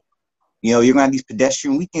story about. You know, you're gonna have these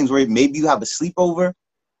pedestrian weekends where maybe you have a sleepover,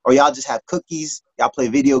 or y'all just have cookies, y'all play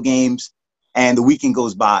video games, and the weekend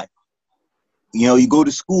goes by. You know, you go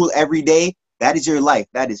to school every day. That is your life.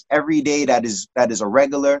 That is every day. That is a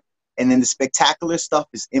regular. And then the spectacular stuff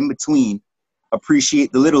is in between.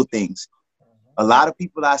 Appreciate the little things. A lot of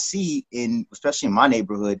people I see especially in my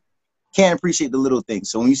neighborhood, can't appreciate the little things.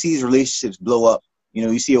 So when you see these relationships blow up, you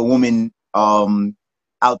know, you see a woman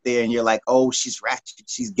out there and you're like, oh, she's ratchet,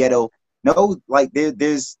 she's ghetto. No, like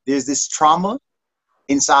there's this trauma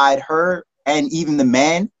inside her and even the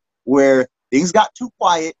man where things got too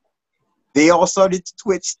quiet. They all started to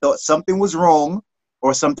twitch, thought something was wrong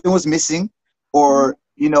or something was missing, or,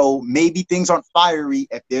 you know, maybe things aren't fiery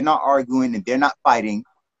if they're not arguing and they're not fighting.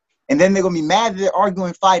 And then they're going to be mad that they're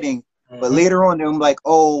arguing, fighting. But later on, they're gonna be like,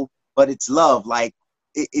 oh, but it's love. Like,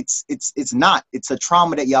 it's not. It's a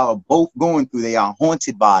trauma that y'all are both going through. They are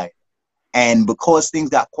haunted by. And because things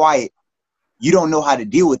got quiet, you don't know how to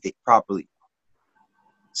deal with it properly.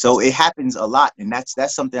 So it happens a lot. And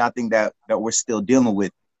that's something I think that we're still dealing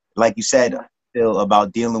with. Like you said, still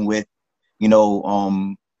about dealing with, you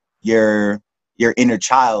know, your inner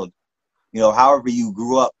child, you know, however you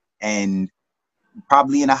grew up, and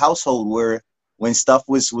probably in a household where when stuff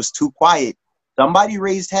was too quiet, somebody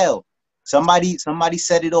raised hell. Somebody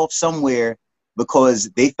set it off somewhere because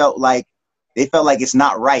they felt like it's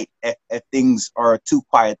not right if things are too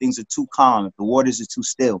quiet, things are too calm, if the waters are too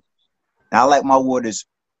still. And I like my waters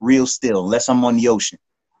real still, unless I'm on the ocean.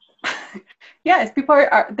 Yes, people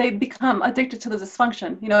they become addicted to the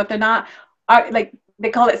dysfunction. You know, if they're not, like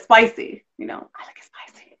they call it spicy. You know, I like it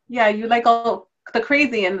spicy. Yeah, you like all the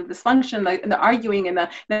crazy and the dysfunction, like, and the arguing and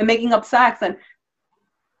the making up sex, and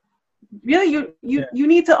really, you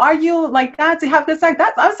need to argue like that to have good sex.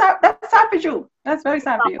 That's sad for you. That's very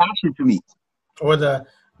sad for you. Passion for me. Or the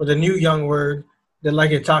new young word, they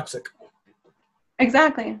like it toxic.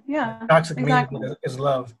 Exactly. Yeah. Toxic exactly. means is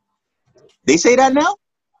love. They say that now?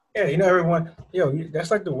 Yeah, you know everyone. Yo,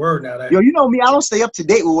 that's like the word now. That Yo, you know me, I don't stay up to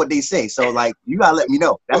date with what they say. So like, you gotta let me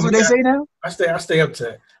know. That's what they say now? I stay up to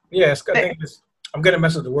it. Yeah, I'm gonna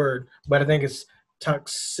mess with the word, but I think it's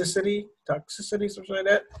toxicity, something like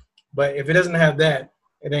that. But if it doesn't have that,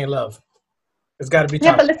 it ain't love. It's got to be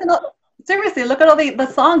toxic. Yeah, but listen, seriously, look at all the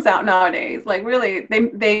songs out nowadays. Like, really, they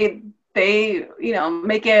make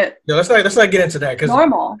it. Yo, let's not get into that because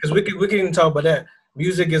normal. Because we can even talk about that.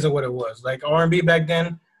 Music isn't what it was. Like R&B back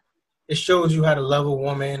then, it shows you how to love a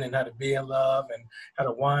woman and how to be in love and how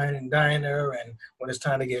to wine and dine her and when it's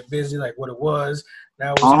time to get busy, like what it was.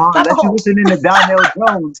 Now it's unless you're listening to Donnell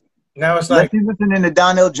Jones. Now it's like you're listening to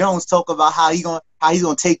Donnell Jones talk about how he's gonna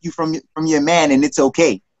take you from your man and it's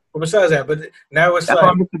okay. Well, besides that, but now it's that's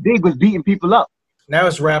like why Mr. Big was beating people up. Now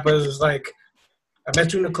it's rappers. It's like I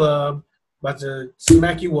met you in the club, about to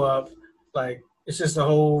smack you up. Like it's just a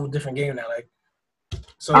whole different game now. Like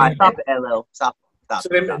so. All right, stop it, LL. Stop. So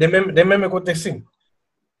they mimic what they see.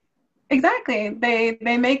 Exactly. They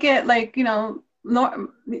make it like, they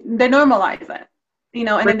normalize it,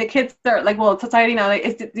 and then the kids are like, well, society now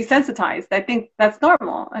is desensitized. I think that's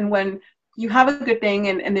normal. And when you have a good thing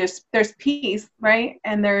and there's peace, right?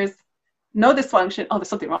 And there's no dysfunction. Oh, there's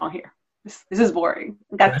something wrong here. This is boring.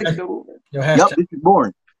 Got to go move it. Yep, this is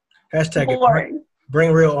boring. Hashtag boring.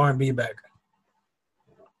 Bring real R&B back.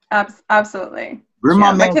 Absolutely. Bring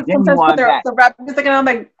my man Genuine back. The rap music, and I'm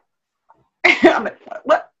like,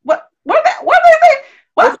 what do they say?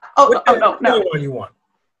 What? No. Genuine you want?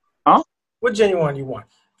 Huh? What Genuine you want?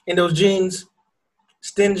 In those jeans,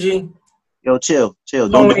 stingy. Yo, chill.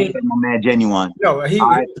 Don't get my man Genuine. No, he's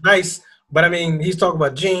nice, but I mean, he's talking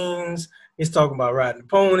about jeans. He's talking about riding a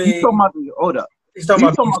pony. He's talking about He's talking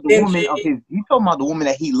about the woman of his. He's talking about the woman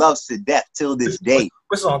that he loves to death till this day.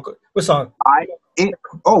 What song?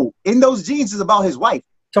 In those jeans is about his wife.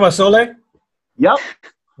 Talking about Soleil? Yep.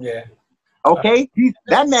 Yeah. Okay,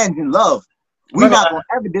 that man's in love. We're not gonna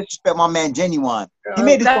ever disrespect my man Genuine. He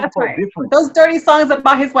made this song called Different. Those dirty songs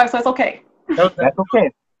about his wife, so it's okay. That's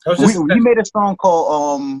okay. He made a song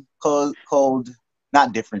called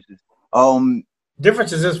not Differences.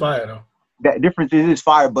 Differences is fire though. That Differences is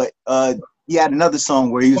fire, but he had another song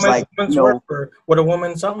where he was like, with a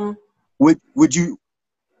woman something. Would you?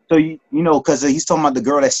 So because he's talking about the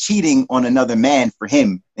girl that's cheating on another man for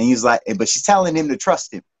him, and he's like, but she's telling him to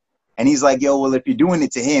trust him, and he's like, yo, well, if you're doing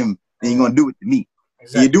it to him, then you're gonna do it to me.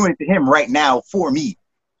 Exactly. You're doing it to him right now for me.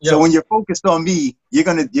 Yo. So when you're focused on me, you're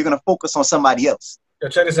gonna focus on somebody else. Yo,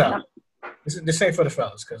 check this out. This ain't for the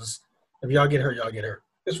fellas, because if y'all get hurt, y'all get hurt.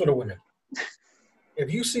 This for the women.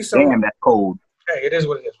 If you see someone, damn, that's cold. Hey, it is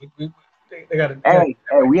what it is. They got to. Hey,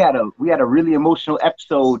 we had a really emotional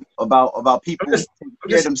episode about people taking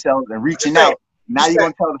care of themselves and reaching out. Now you're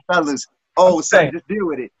gonna tell the fellas, just deal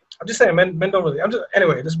with it. I'm just saying, men don't really.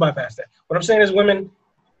 Anyway, just bypass that. What I'm saying is, women,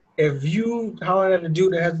 if you holler at a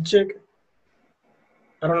dude that has a chick,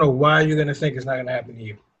 I don't know why you're gonna think it's not gonna happen to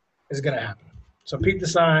you. It's gonna happen. So peep the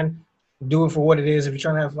sign, do it for what it is. If you're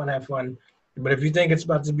trying to have fun, have fun. But if you think it's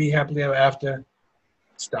about to be happily ever after,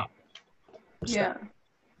 stop. Yeah,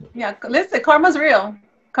 listen, karma's real.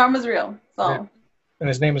 So, yeah. And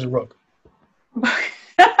his name is Rook.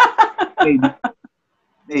 Baby.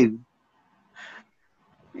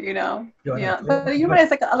 But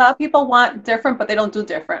it's like a lot of people want different, but they don't do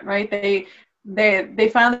different, right? They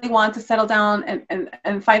finally want to settle down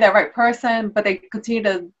and find that right person, but they continue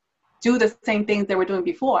to do the same things they were doing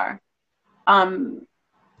before. Dating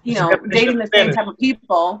the same type of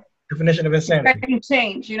people. Definition of insanity. Expecting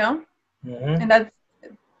change, Mm-hmm. And that's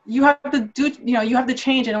you have to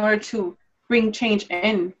change in order to bring change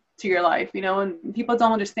into your life, and people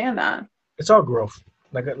don't understand that. It's all growth.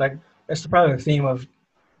 Like that's probably the theme of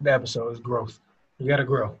the episode is growth. You got to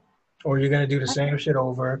grow, or you're gonna do the same shit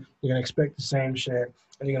over. You're gonna expect the same shit,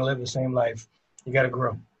 and you're gonna live the same life. You got to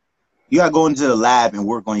grow. You got to go into the lab and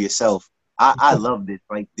work on yourself. I love this.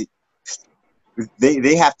 Like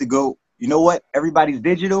they have to go. You know what? Everybody's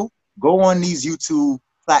digital. Go on these YouTube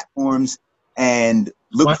platforms and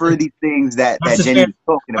look for these things that Jenny was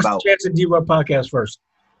talking about. Chance the D-Rook podcast first,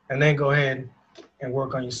 and then go ahead and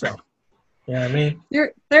work on yourself. You know what I mean?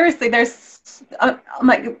 Seriously, there's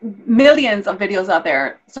like millions of videos out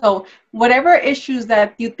there. So whatever issues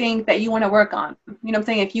that you think that you want to work on, what I'm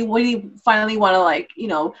saying? If you really finally want to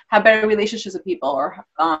have better relationships with people or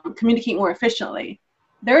communicate more efficiently,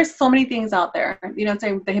 there's so many things out there. The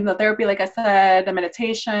hypnotherapy, like I said, the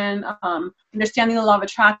meditation, understanding the law of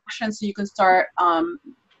attraction so you can start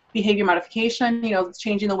behavior modification,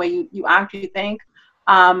 changing the way you act, you think.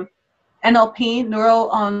 NLP, neuro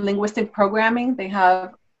linguistic programming, they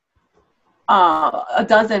have a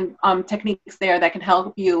dozen techniques there that can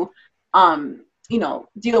help you,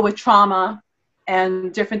 deal with trauma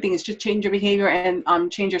and different things to change your behavior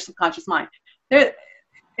and change your subconscious mind.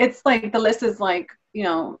 It's like the list is like,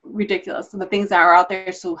 ridiculous. And the things that are out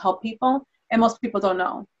there to help people, and most people don't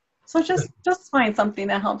know. So just find something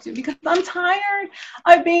that helps you, because I'm tired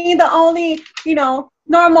of being the only,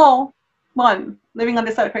 normal one living on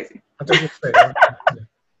this side of crazy.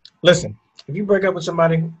 Listen, if you break up with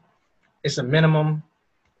somebody, it's a minimum,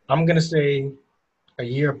 I'm going to say a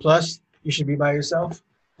year plus, you should be by yourself.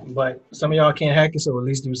 But some of y'all can't hack it, so at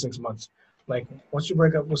least do 6 months. Like, once you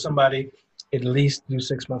break up with somebody, at least do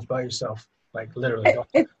 6 months by yourself. Like, literally.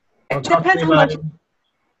 Don't talk to anybody.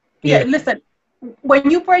 Yeah, listen. When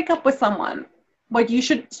you break up with someone, what you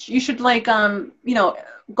should like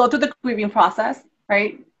go through the grieving process,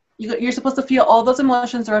 right? You're supposed to feel all those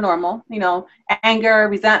emotions are normal, anger,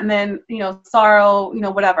 resentment, sorrow,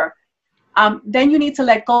 whatever. Then you need to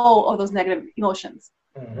let go of those negative emotions.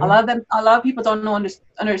 Mm-hmm. A lot of people don't know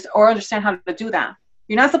understand how to do that.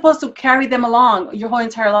 You're not supposed to carry them along your whole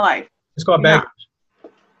entire life. It's called baggage.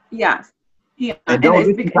 Yes. Yeah. And don't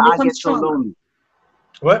listen to I Get So Lonely.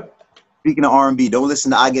 What? Speaking of R&B, don't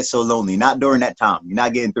listen to I Get So Lonely. Not during that time. You're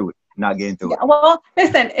not getting through it. Well,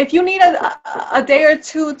 listen, if you need a day or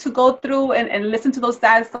two to go through and listen to those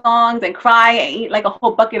sad songs and cry and eat like a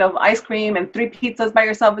whole bucket of ice cream and 3 pizzas by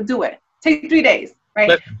yourself, do it. Take 3 days,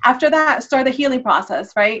 right? After that, start the healing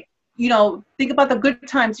process, right? Think about the good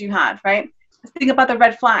times you had, right? Think about the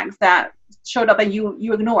red flags that showed up that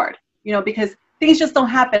you ignored, because things just don't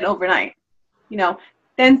happen overnight,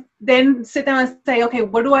 Then sit down and say, okay,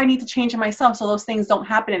 what do I need to change in myself so those things don't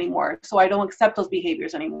happen anymore, so I don't accept those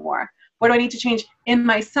behaviors anymore? What do I need to change in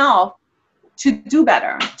myself to do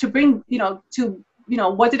better, to bring,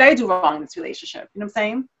 what did I do wrong in this relationship? You know what I'm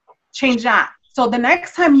saying? Change that. So the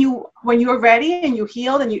next time when you're ready and you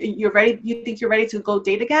healed and you're ready, you think you're ready to go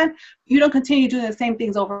date again, you don't continue doing the same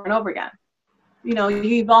things over and over again. You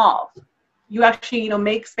evolve. You actually,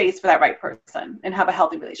 make space for that right person and have a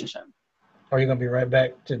healthy relationship. Or you're going to be right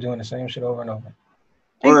back to doing the same shit over and over.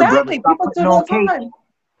 Exactly. People do all the time.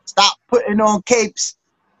 Stop putting on capes.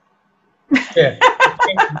 Yeah.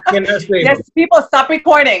 Yes, people, stop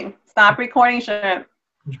recording. Stop recording shit.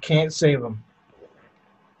 You can't save them.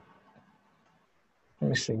 Let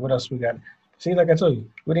me see. What else we got? See, like I told you,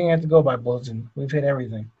 we didn't have to go by bulletin. We've hit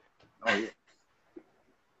everything. Oh, yeah.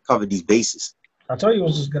 Cover these bases. I told you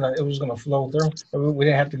it was gonna flow through. We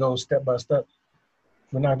didn't have to go step by step.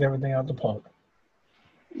 We knocked everything out the park.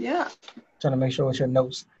 Yeah. Trying to make sure with your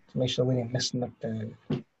notes to make sure we didn't miss nothing.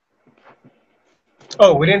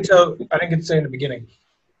 Oh, I didn't get to say in the beginning.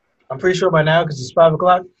 I'm pretty sure by now, because it's 5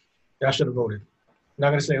 o'clock, y'all should have voted. I'm not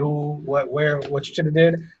gonna say who, what, where, what you should have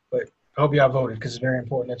did, but I hope y'all voted because it's very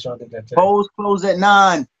important that y'all did that today. Polls close at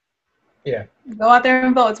 9. Yeah. Go out there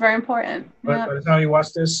and vote. It's very important. But by the time you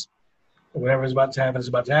watch this, whatever is about to happen is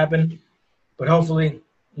about to happen. But hopefully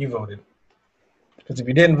you voted. Because if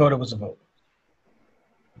you didn't vote, it was a vote.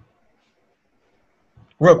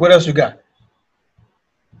 Rook, what else you got?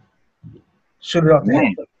 Shoot it off the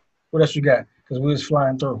hip. What else you got? Because we was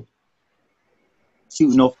flying through.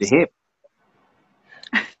 Shooting off the hip.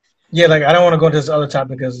 Yeah, like I don't want to go to this other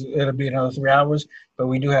topic because it'll be another 3 hours. But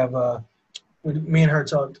we do have, me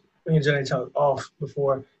and Jenny talked off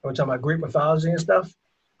before. And we're talking about Greek mythology and stuff.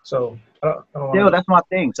 So I don't that's my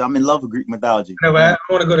thing. So I'm in love with Greek mythology. No, but I don't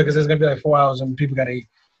want to go there because it's gonna be like 4 hours and people gotta eat.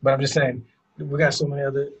 But I'm just saying we got so many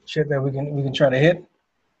other shit that we can try to hit.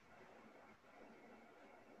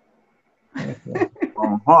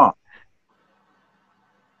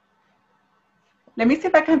 Let me see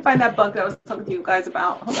if I can find that book that I was talking to you guys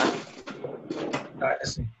about. Hold on. All right,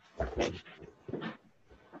 let's see.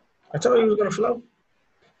 I told you it was gonna flow.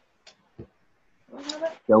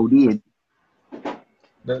 So did.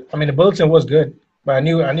 The bulletin was good, but I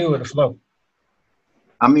knew it would flow.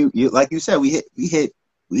 I mean, like you said, we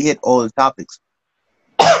hit all the topics.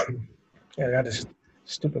 Yeah, I got this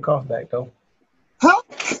stupid cough back though. Huh?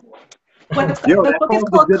 The book is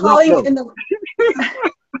called Calling in the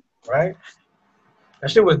Right? That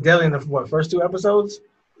shit was deadly in the first 2 episodes?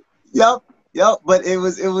 Yep. But it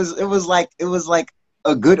was like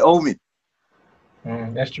a good omen.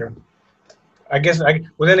 That's true. I guess.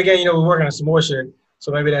 Well, then again, we're working on some more shit,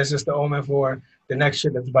 so maybe that's just the omen for the next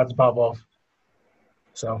shit that's about to pop off.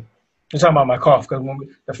 So, I'm talking about my cough because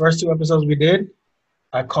the first 2 episodes we did,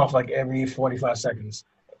 I coughed like every 45 seconds,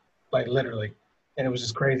 like literally, and it was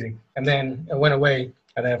just crazy. And then it went away,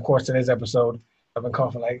 and then of course today's episode, I've been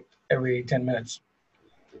coughing like every 10 minutes.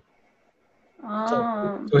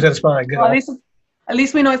 So that's probably good. Well, at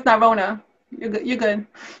least we know it's not Rona. You're good. You're good.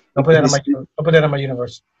 Don't put that on my. Don't put that on my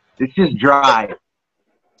universe. It's just dry.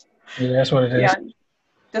 Yeah, that's what it is. Yeah,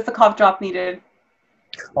 just a cough drop needed.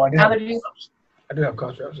 Oh, Allergies. I do have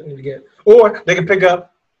cough drops I need to get. Or they can pick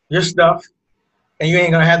up your stuff, and you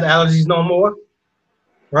ain't gonna have the allergies no more,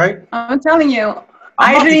 right? I'm telling you,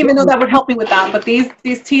 I didn't even know that would help me with that. But these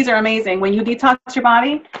teas are amazing when you detox your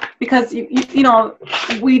body, because you know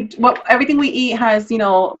everything we eat has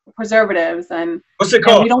preservatives and. What's it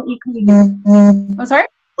called? We don't eat clean. I'm sorry.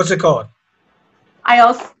 What's it called? I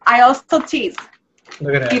also teas.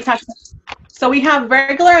 Look at that. Detox. So we have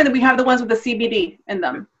regular, and then we have the ones with the CBD in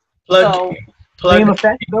them. Plug. Same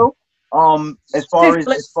effect though. As far as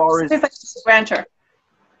like rancher.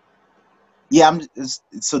 Yeah,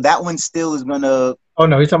 so that one still is gonna. Oh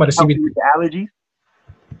no, you're talking about the CBD. With the allergies.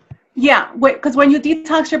 Yeah, because when you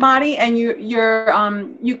detox your body and you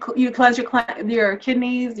cleanse your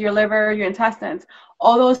kidneys, your liver, your intestines,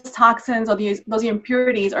 all those toxins or those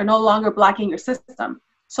impurities are no longer blocking your system.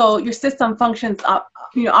 So your system functions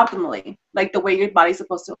optimally, like the way your body's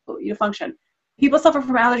supposed to function. People suffer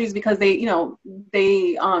from allergies because they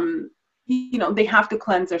have to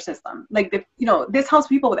cleanse their system. Like this helps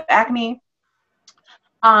people with acne,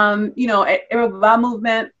 irritable bowel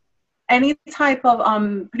movement, any type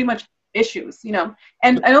of pretty much issues,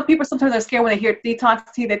 And I know people sometimes are scared when they hear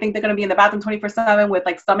detox tea. They think they're going to be in the bathroom 24/7 with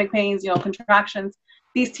like stomach pains, contractions.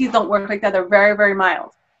 These teas don't work like that. They're very, very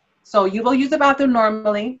mild. So you will use the bathroom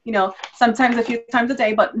normally, sometimes a few times a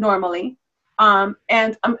day, but normally.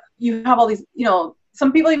 And you have all these,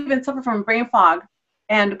 some people even suffer from brain fog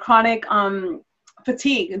and chronic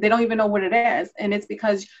fatigue. They don't even know what it is. And it's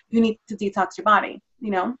because you need to detox your body,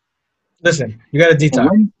 Listen, you got to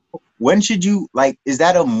detox. When should you, is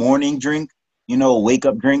that a morning drink, a wake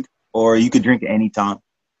up drink, or you could drink at any time?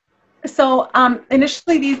 So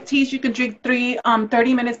initially these teas you could drink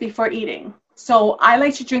 30 minutes before eating. So I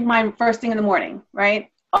like to drink mine first thing in the morning,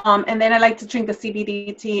 right? And then I like to drink the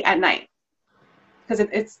CBD tea at night because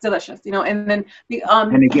it's delicious, and then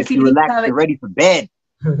and it gets you relaxed and ready for bed.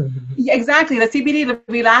 Yeah, exactly. The CBD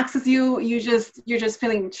relaxes you. You're just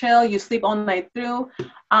feeling chill. You sleep all night through.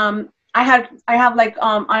 I have like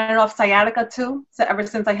on and off sciatica too. So ever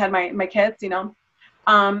since I had my kids,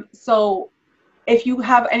 so if you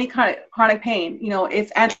have any kind of chronic pain,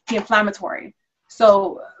 it's anti-inflammatory.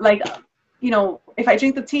 So like, if I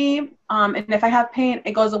drink the tea, and if I have pain,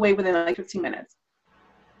 it goes away within like 15 minutes.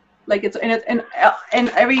 Like and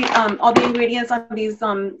every all the ingredients on these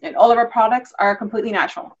and all of our products are completely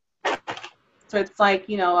natural. So it's like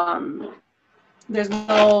there's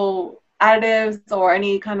no additives or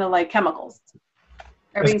any kind of like chemicals.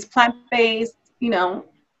 Everything's plant-based. You gotta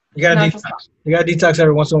detox. You gotta detox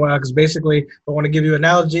every once in a while because basically, if I want to give you an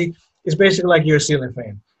analogy, it's basically like you're a ceiling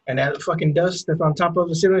fan. And that fucking dust that's on top of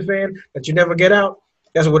the ceiling fan that you never get out,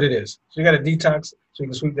 that's what it is. So you got to detox so you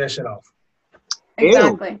can sweep that shit off.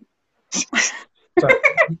 Exactly. So,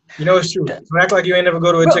 it's true. So act like you ain't never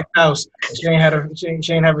go to a chick's house and she ain't have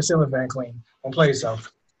her ceiling fan clean. Don't play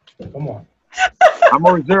yourself. Come on. I'm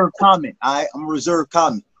a reserved comment. I'm a reserved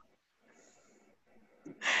comment.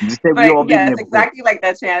 Yes, exactly like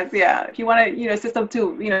that, Chance. Yeah. If you want to, system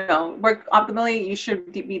to, work optimally, you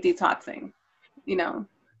should be detoxing, You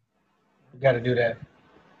got to do that.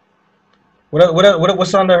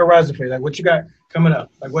 What's on the horizon for you? Like, what you got coming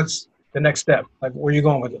up? Like, what's the next step? Like, where you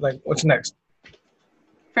going with it? Like, what's next?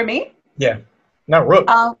 For me? Yeah. Not Rook.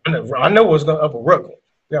 I know what's up with Rook.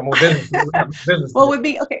 We got more business. Well, would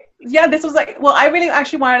be, okay. Yeah, this was I really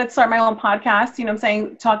actually wanted to start my own podcast,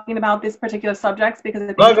 talking about these particular subjects because I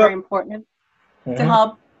think it's very important to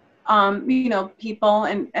help, people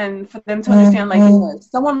and for them to understand, like,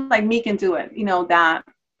 someone like me can do it, that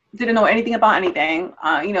didn't know anything about anything.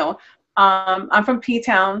 I'm from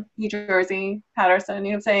P-Town, New Jersey, Patterson,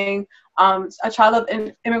 a child of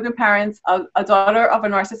immigrant parents, a daughter of a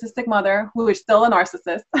narcissistic mother who is still a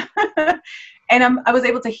narcissist. And I was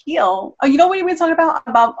able to heal. Oh, what we were talking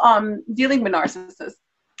about dealing with narcissists.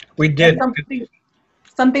 We did.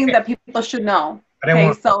 Something that people should know. I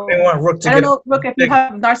didn't want Rook to I don't know, Rook, if you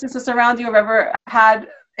have narcissists around you, have ever had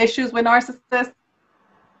issues with narcissists?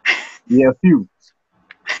 Yeah, a few.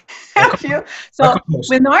 So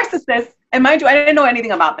with narcissists, and mind you, I didn't know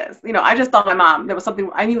anything about this. I just thought my mom,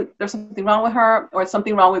 I knew there was something wrong with her or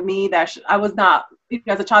something wrong with me that I was not,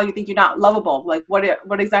 as a child, you think you're not lovable. Like what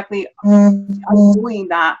exactly are you doing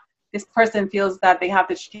that this person feels that they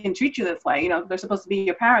can treat you this way? They're supposed to be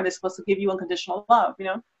your parent. They're supposed to give you unconditional love,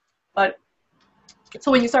 But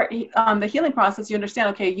so when you start the healing process, you understand,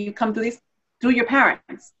 okay, you come through through your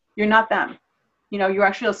parents. You're not them. You're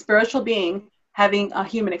actually a spiritual being having a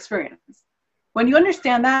human experience. When you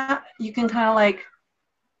understand that, you can kind of like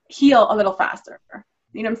heal a little faster.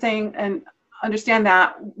 You know what I'm saying? And understand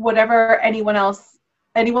that whatever anyone else's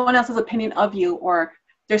opinion of you or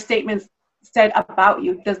their statements said about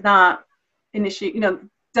you does not initiate,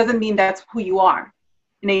 doesn't mean that's who you are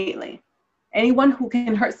innately. Anyone who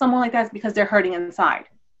can hurt someone like that is because they're hurting inside.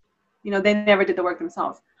 They never did the work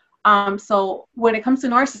themselves. So when it comes to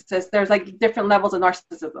narcissists, there's like different levels of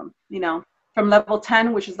narcissism, from level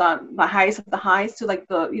 10, which is the highest of the highs, to like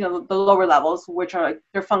the lower levels, which are like,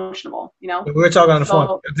 they're functional, We were talking on the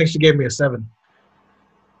phone. I think she gave me a 7.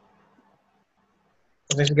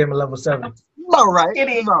 I think she gave me a level 7. All right.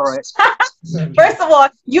 All right. First of all,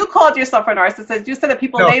 you called yourself a narcissist. You said that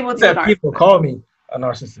people labeled you a narcissist. People call me a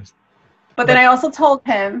narcissist. But then I also told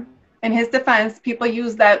him, in his defense, people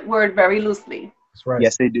use that word very loosely. That's right.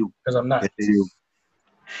 Yes, they do. Because I'm not. Yes, they do.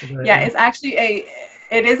 Yeah, it's actually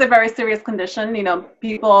it is a very serious condition. A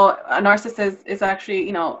narcissist is actually,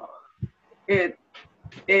 it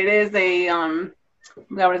is a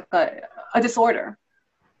disorder.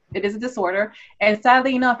 It is a disorder, and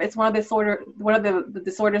sadly enough, it's one of the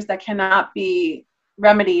disorders that cannot be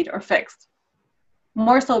remedied or fixed.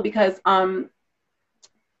 More so because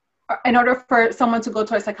in order for someone to go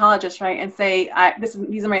to a psychologist, right, and say,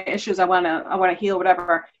 these are my issues, I want to heal,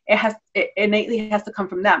 whatever, it innately has to come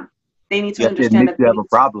from them. They need to understand that you have a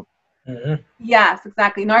problem. Mm-hmm. Yes,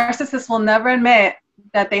 exactly. Narcissists will never admit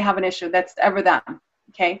that they have an issue. That's ever them.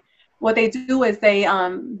 Okay. What they do is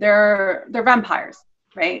they're vampires,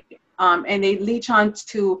 right? And they leech on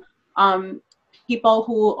to people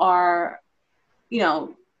who are, I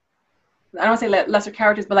don't want to say lesser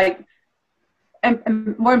characters, but like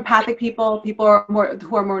and more empathic people who are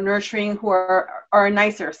more nurturing, who are a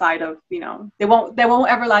nicer side of, they won't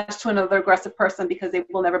ever latch to another aggressive person because they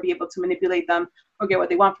will never be able to manipulate them or get what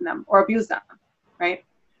they want from them or abuse them, right?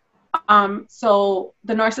 So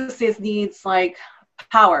the narcissist needs like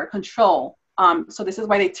power, control. So this is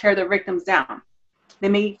why they tear their victims down. They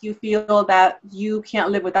make you feel that you can't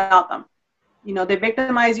live without them. They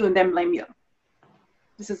victimize you and then blame you.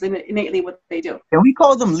 This is innately what they do. Can we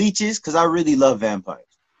call them leeches? Because I really love vampires.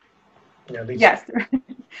 Yeah, leeches. Yes,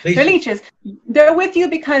 they're leeches. They're with you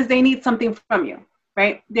because they need something from you,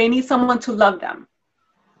 right? They need someone to love them.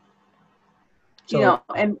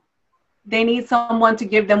 And they need someone to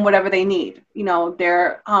give them whatever they need.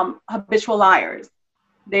 They're habitual liars.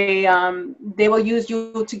 They will use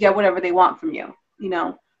you to get whatever they want from you.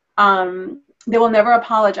 They will never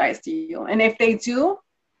apologize to you, and if they do,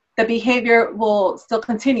 the behavior will still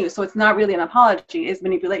continue. So it's not really an apology; it's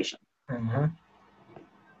manipulation. Mm-hmm.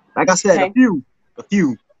 Like I said, okay. A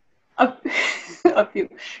few. A few.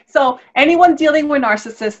 So anyone dealing with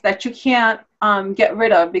narcissists that you can't get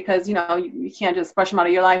rid of because you can't just brush them out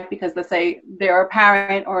of your life because let's say they're a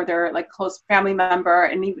parent or they're like close family member,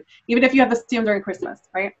 and even if you have to see them during Christmas,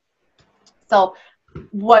 right? So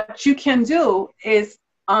what you can do is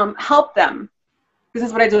help them. This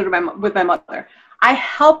is what I do with my mother. I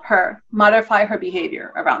help her modify her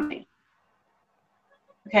behavior around me.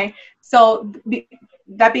 Okay, so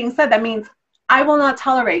that being said, that means I will not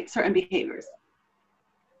tolerate certain behaviors.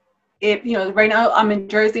 If, right now I'm in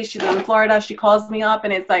Jersey, she's in Florida, she calls me up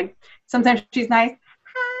and it's like, sometimes she's nice.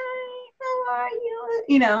 Hi, how are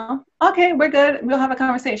you? Okay, we're good. We'll have a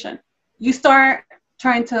conversation. You start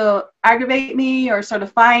trying to aggravate me or sort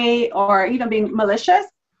of fight or, being malicious.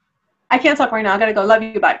 I can't talk right now. I got to go. Love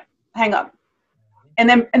you. Bye. Hang up. And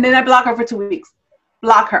then I block her for 2 weeks.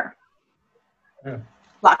 Block her. Yeah.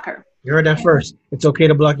 Block her. You heard that first. It's okay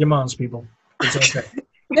to block your moms, people. It's okay.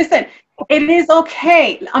 Listen, it is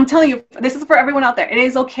okay. I'm telling you, this is for everyone out there. It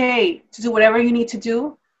is okay to do whatever you need to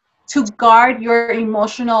do to guard your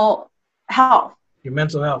emotional health. Your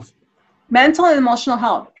mental health. Mental and emotional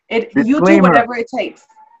health. Disclaimer. You do whatever it takes.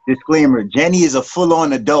 Disclaimer. Jenny is a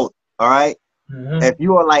full-on adult, all right? Mm-hmm. If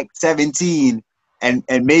you are like 17 and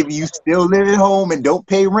maybe you still live at home and don't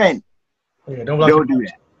pay rent, yeah, don't do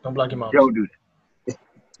that. Don't block your mom. Don't do that.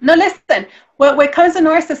 No, listen. When it comes to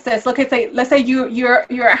narcissists, let's say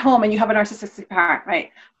you're at home and you have a narcissistic parent,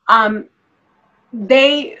 right?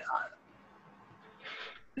 They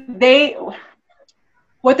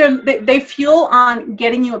fuel on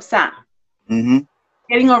getting you upset, mm-hmm.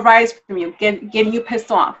 getting a rise from you, getting you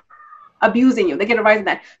pissed off, abusing you. They get a rise in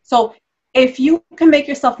that. So if you can make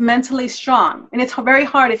yourself mentally strong, and it's very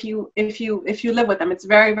hard if you live with them, it's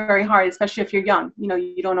very, very hard, especially if you're young.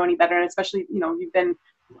 You don't know any better, and especially you've been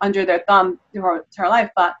under their thumb your entire life.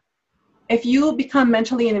 But if you become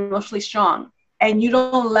mentally and emotionally strong and you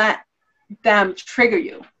don't let them trigger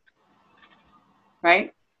you,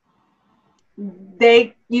 right?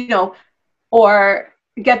 They, or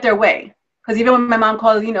get their way. Because even when my mom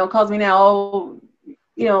calls me now, oh,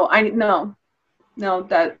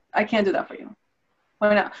 that I can't do that for you.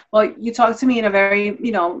 Why not? Well, you talk to me in a very,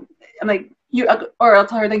 I'm like, or I'll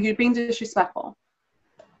tell her that you're being disrespectful.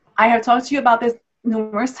 I have talked to you about this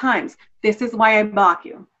numerous times. This is why I block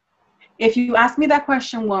you. If you ask me that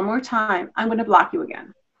question one more time, I'm going to block you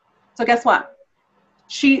again. So guess what?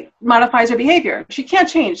 She modifies her behavior. She can't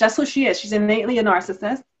change. That's who she is. She's innately a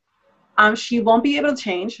narcissist. She won't be able to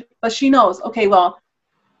change, but she knows, okay, well,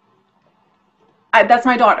 that's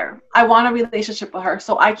my daughter. I want a relationship with her,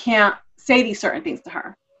 so I can't say these certain things to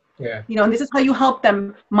her. Yeah. And this is how you help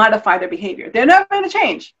them modify their behavior. They're never going to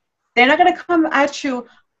change. They're not going to come at you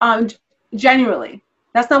genuinely.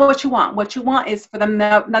 That's not what you want. What you want is for them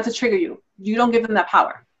not to trigger you. You don't give them that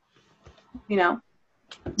power. Yeah,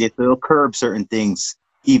 so they'll curb certain things,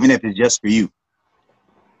 even if it's just for you.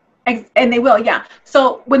 And they will, yeah.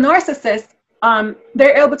 So with narcissists,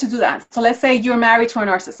 they're able to do that. So let's say you're married to a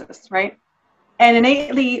narcissist, right? And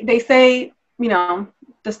innately, they say,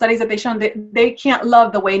 the studies that they've shown, they can't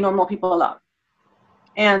love the way normal people love.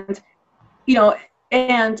 And,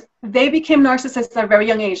 and they became narcissists at a very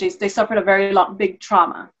young age. They suffered a very big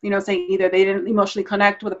trauma. Saying either they didn't emotionally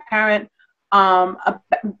connect with a parent,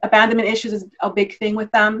 abandonment issues is a big thing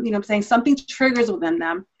with them. Saying something triggers within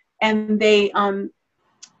them, and they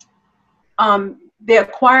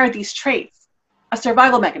acquire these traits, a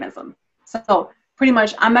survival mechanism. So pretty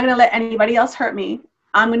much, I'm not going to let anybody else hurt me.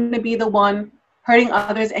 I'm going to be the one hurting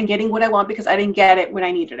others and getting what I want because I didn't get it when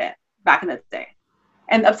I needed it back in the day.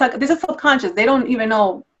 And this is subconscious. They don't even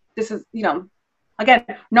know this is, again,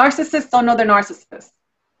 narcissists don't know they're narcissists.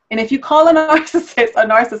 And if you call a narcissist,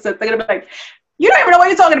 they're going to be like, you don't even know what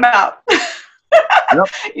you're talking about.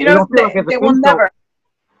 Yep. They will never.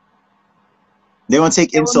 They won't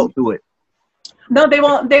take insult to it. No, they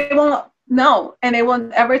won't. No, and they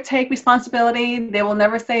won't ever take responsibility. They will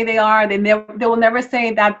never say they are. They will never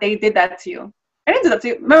say that they did that to you. I didn't do that to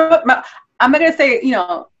you. I'm not gonna say,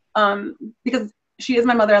 because she is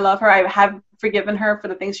my mother. I love her. I have forgiven her for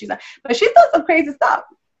the things she's done, but she's done some crazy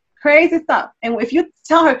stuff. And if you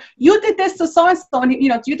tell her you did this to so and so, and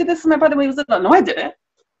you did this to my brother when he was little, no, I didn't.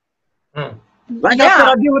 Like I said,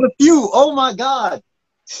 I did with a few. Oh my God.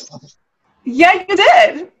 Yeah, you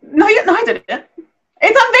did. No, I didn't.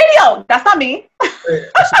 It's on video. That's not me.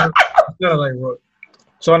 It's not like Rook.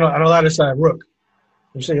 So I know a lot of side Rook.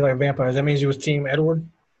 You say you like vampires. That means you was Team Edward?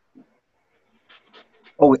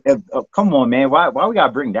 Oh, come on, man. Why we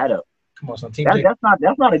gotta bring that up? Come on, son. Team Jacob.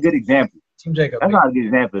 That's not a good example. Team Jacob. That's not a good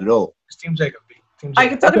example at all. It's Team Jacob. Team Jacob. I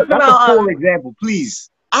can talk about that's a poor example, please.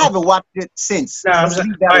 I haven't watched it since. Nah,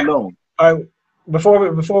 leave that alone. All right.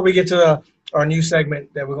 Before we get to our new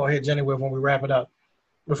segment that we're gonna hit Jenny with when we wrap it up.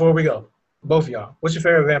 Before we go, both of y'all, what's your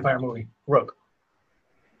favorite vampire movie? Rook.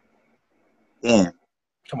 Damn.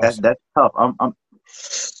 Come on, that's tough. I'm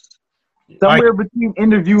somewhere between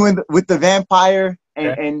Interviewing with the Vampire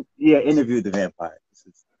and Interview with the Vampire.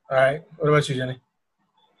 All right. What about you, Jenny?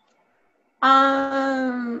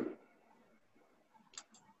 I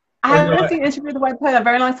haven't seen Interview with the Vampire in a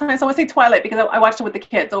very long time, so I want to say Twilight because I watched it with the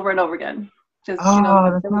kids over and over again. That's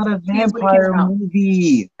not a vampire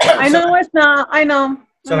movie. I know it's not. I know.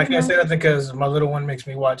 So I can't say that because my little one makes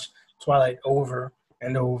me watch Twilight over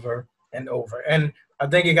and over and over. And I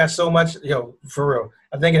think it got so much, for real.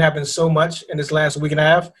 I think it happened so much in this last week and a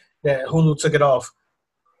half that Hulu took it off.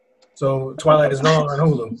 So Twilight is no longer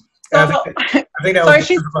on Hulu. I think that was.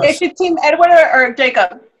 So is she Team Edward or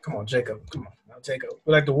Jacob? Come on, Jacob. Jacob.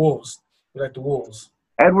 We like the Wolves.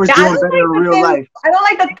 Edward's doing better in real life. I don't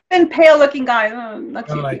like the thin, pale-looking guy. I don't like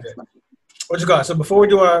that. What you got? So before we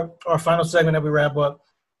do our final segment that we wrap up,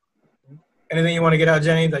 anything you want to get out,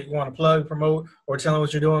 Jenny, that you want to plug, promote, or tell them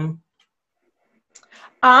what you're doing?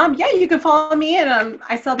 Yeah, you can follow me, and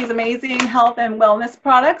I sell these amazing health and wellness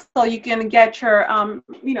products, so you can get your,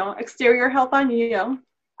 exterior health on you.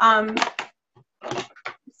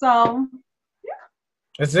 So, yeah.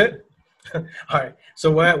 That's it. All right.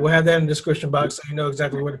 So we'll have that in the description box, so you know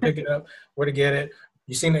exactly where to pick it up, where to get it.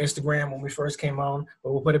 You seen the Instagram when we first came on,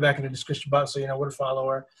 but we'll put it back in the description box so you know where to follow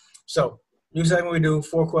her. So, new segment we do,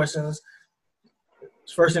 4 questions.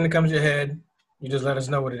 First thing that comes to your head, you just let us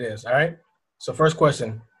know what it is. All right. So first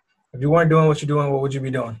question, if you weren't doing what you're doing, what would you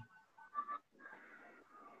be doing?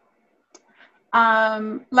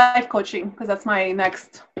 Life coaching, because that's my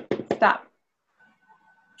next step.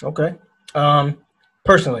 Okay.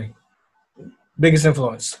 Personally, biggest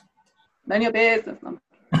influence? None of your business.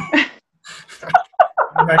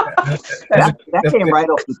 that came right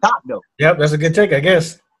off the top, though. Yep, that's a good take, I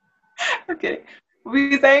guess. Okay. What were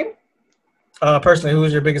you saying? Personally, who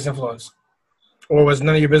was your biggest influence? Or was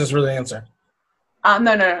none of your business really the answer?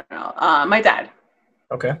 No. My dad.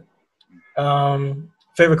 Okay.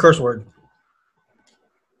 Favorite curse word?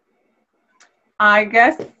 I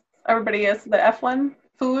guess everybody is the F one.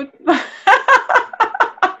 Food.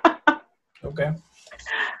 Okay.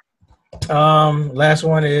 Last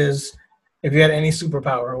one is, if you had any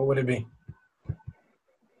superpower, what would it be?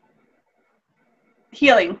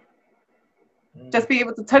 Healing. Just be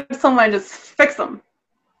able to touch someone and just fix them.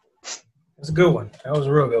 That's a good one. That was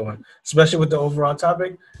a real good one. Especially with the overall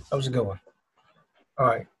topic. That was a good one. All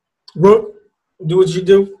right. Rook, do what you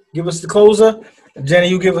do. Give us the closer. Jenny,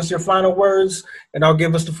 you give us your final words, and I'll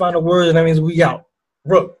give us the final words, and that means we out.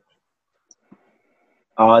 Rook.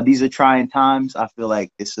 These are trying times. I feel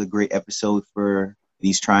like this is a great episode for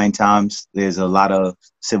these trying times. There's a lot of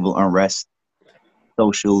civil unrest,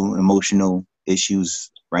 social, emotional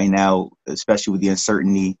issues right now, especially with the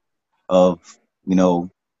uncertainty of, you know,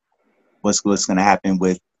 what's going to happen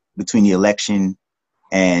between the election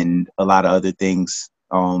and a lot of other things.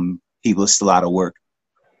 People are still out of work.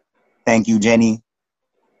 Thank you, Jenny.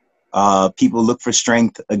 People, look for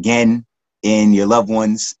strength again in your loved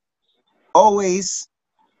ones. Always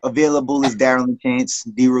available is Daryl and Chance.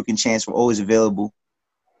 D-Rook and Chance were always available.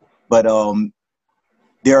 But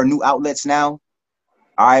there are new outlets now.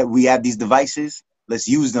 All right, we have these devices. Let's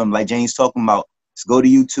use them like Jenny's talking about. Let's go to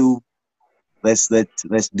YouTube. Let's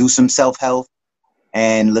do some self-help,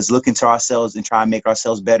 and let's look into ourselves and try and make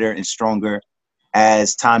ourselves better and stronger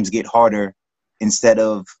as times get harder, instead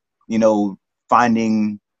of, you know,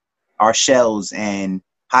 finding our shells and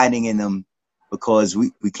hiding in them, because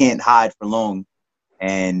we can't hide for long.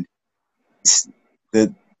 And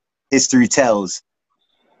the history tells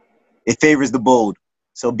it favors the bold.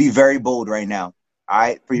 So be very bold right now. All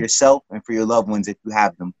right, for yourself and for your loved ones if you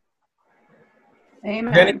have them.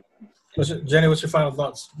 Amen. Jenny, what's your final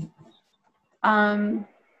thoughts?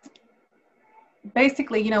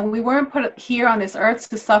 Basically, you know, we weren't put here on this earth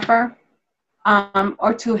to suffer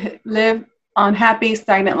or to live unhappy,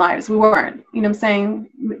 stagnant lives. We weren't. You know what I'm saying?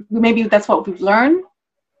 Maybe that's what we've learned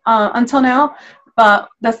until now, but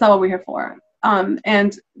that's not what we're here for.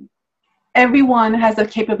 And everyone has the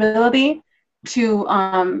capability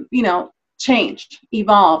to, you know, change,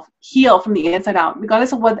 evolve, heal from the inside out,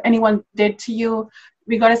 regardless of what anyone did to you,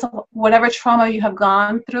 regardless of whatever trauma you have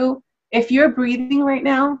gone through. If you're breathing right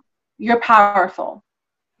now, you're powerful.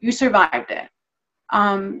 You survived it.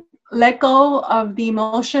 Let go of the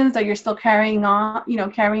emotions that you're still carrying on, you know,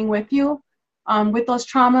 carrying with you, with those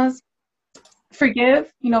traumas.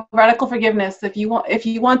 Forgive, you know, radical forgiveness. If you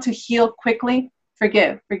want to heal quickly,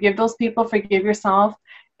 forgive those people, forgive yourself,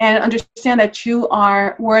 and understand that you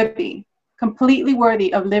are worthy, completely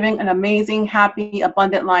worthy of living an amazing, happy,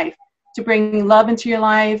 abundant life, to bring love into your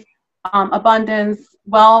life, abundance,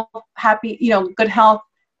 wealth, happy, you know, good health,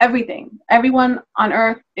 everything. Everyone on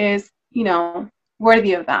earth is, you know,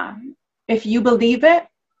 worthy of that. If you believe it,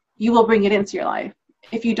 you will bring it into your life.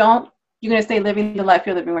 If you don't, you're going to stay living the life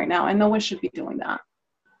you're living right now, and no one should be doing that.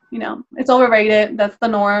 You know, it's overrated. That's the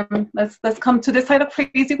norm. Let's come to this side of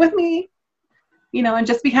crazy with me, you know, and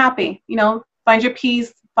just be happy. You know, find your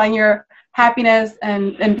peace, find your happiness,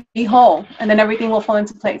 and be whole, and then everything will fall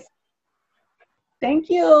into place. Thank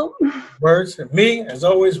you. Words. Me, as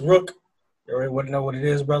always, Rook. You already want to know what it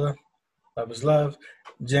is, brother. Love is love.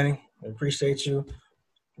 Jenny, I appreciate you.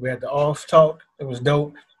 We had the off talk. It was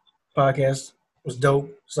dope. Podcast was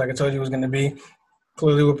dope. Just like I told you it was going to be.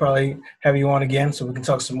 Clearly, we'll probably have you on again so we can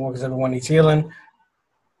talk some more, because everyone needs healing.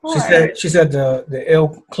 She said the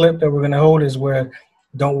ill clip that we're going to hold is where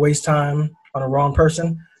don't waste time on the wrong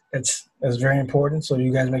person. That's very important. So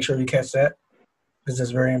you guys make sure you catch that, because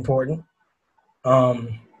that's very important.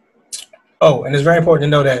 And it's very important to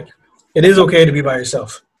know that it is okay to be by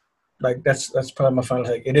yourself. Like that's probably my final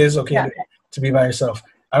take. It is okay to be by yourself.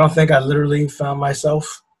 I don't think I literally found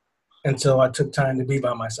myself until I took time to be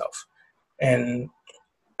by myself. And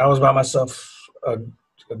I was by myself a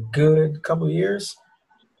good couple of years,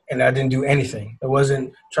 and I didn't do anything. It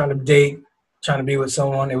wasn't trying to date, trying to be with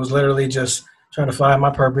someone. It was literally just trying to find my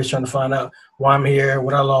purpose, trying to find out why I'm here,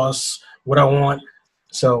 what I lost, what I want.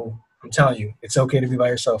 So I'm telling you, it's okay to be by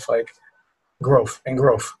yourself. Like growth.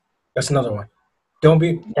 That's another one. Don't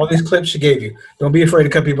be, all these clips she gave you, don't be afraid to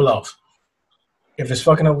cut people off. If it's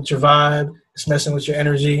fucking up with your vibe, it's messing with your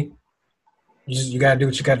energy, you got to do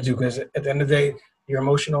what you got to do, because at the end of the day, your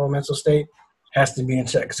emotional and mental state has to be in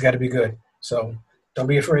check. It's got to be good. So don't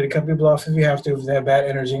be afraid to cut people off if you have to, if they have bad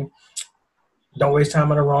energy. Don't waste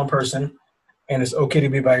time on the wrong person. And it's okay to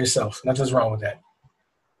be by yourself. Nothing's wrong with that.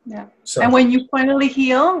 Yeah. So, and when you finally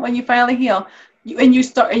heal, and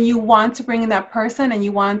you want to bring in that person and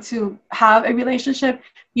you want to have a relationship,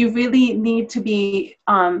 you really need to be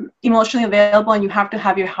emotionally available, and you have to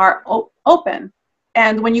have your heart open.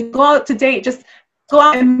 And when you go out to date, just go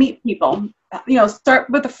out and meet people. You know, start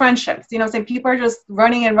with the friendships. You know, saying people are just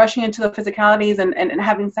running and rushing into the physicalities and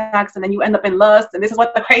having sex, and then you end up in lust, and this is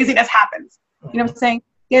what the craziness happens. You know what I'm saying?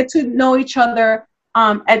 Get to know each other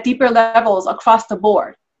at deeper levels across the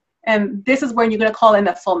board. And this is where you're going to call in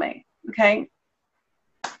that soulmate, okay?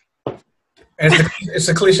 And it's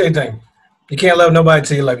a cliche thing. You can't love nobody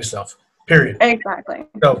until you love yourself, period. Exactly.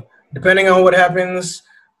 So depending on what happens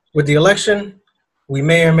with the election, we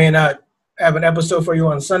may or may not have an episode for you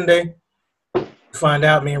on Sunday. Find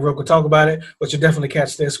out. Me and Rook will talk about it, but you'll definitely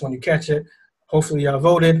catch this when you catch it. Hopefully y'all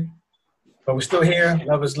voted, but we're still here.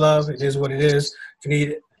 Love is love. It is what it is. If you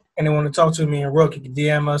need anyone to talk to, me and Rook, you can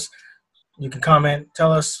DM us. You can comment,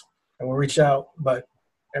 tell us, and we'll reach out. But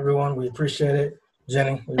everyone, we appreciate it.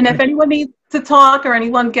 Jenny. And if anyone needs to talk or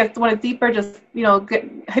anyone gets one deeper, just, you know,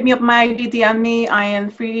 hit me up my ID, DM me. I am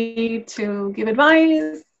free to give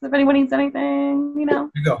advice if anyone needs anything, you know.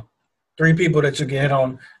 There you go. 3 people that you can hit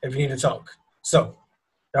on if you need to talk. So,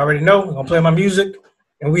 you already know, we're going to play my music,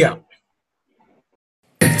 and we out.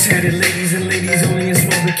 Tatted ladies and ladies only in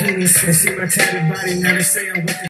small bikinis. They see my tatted body, now they say I'm with the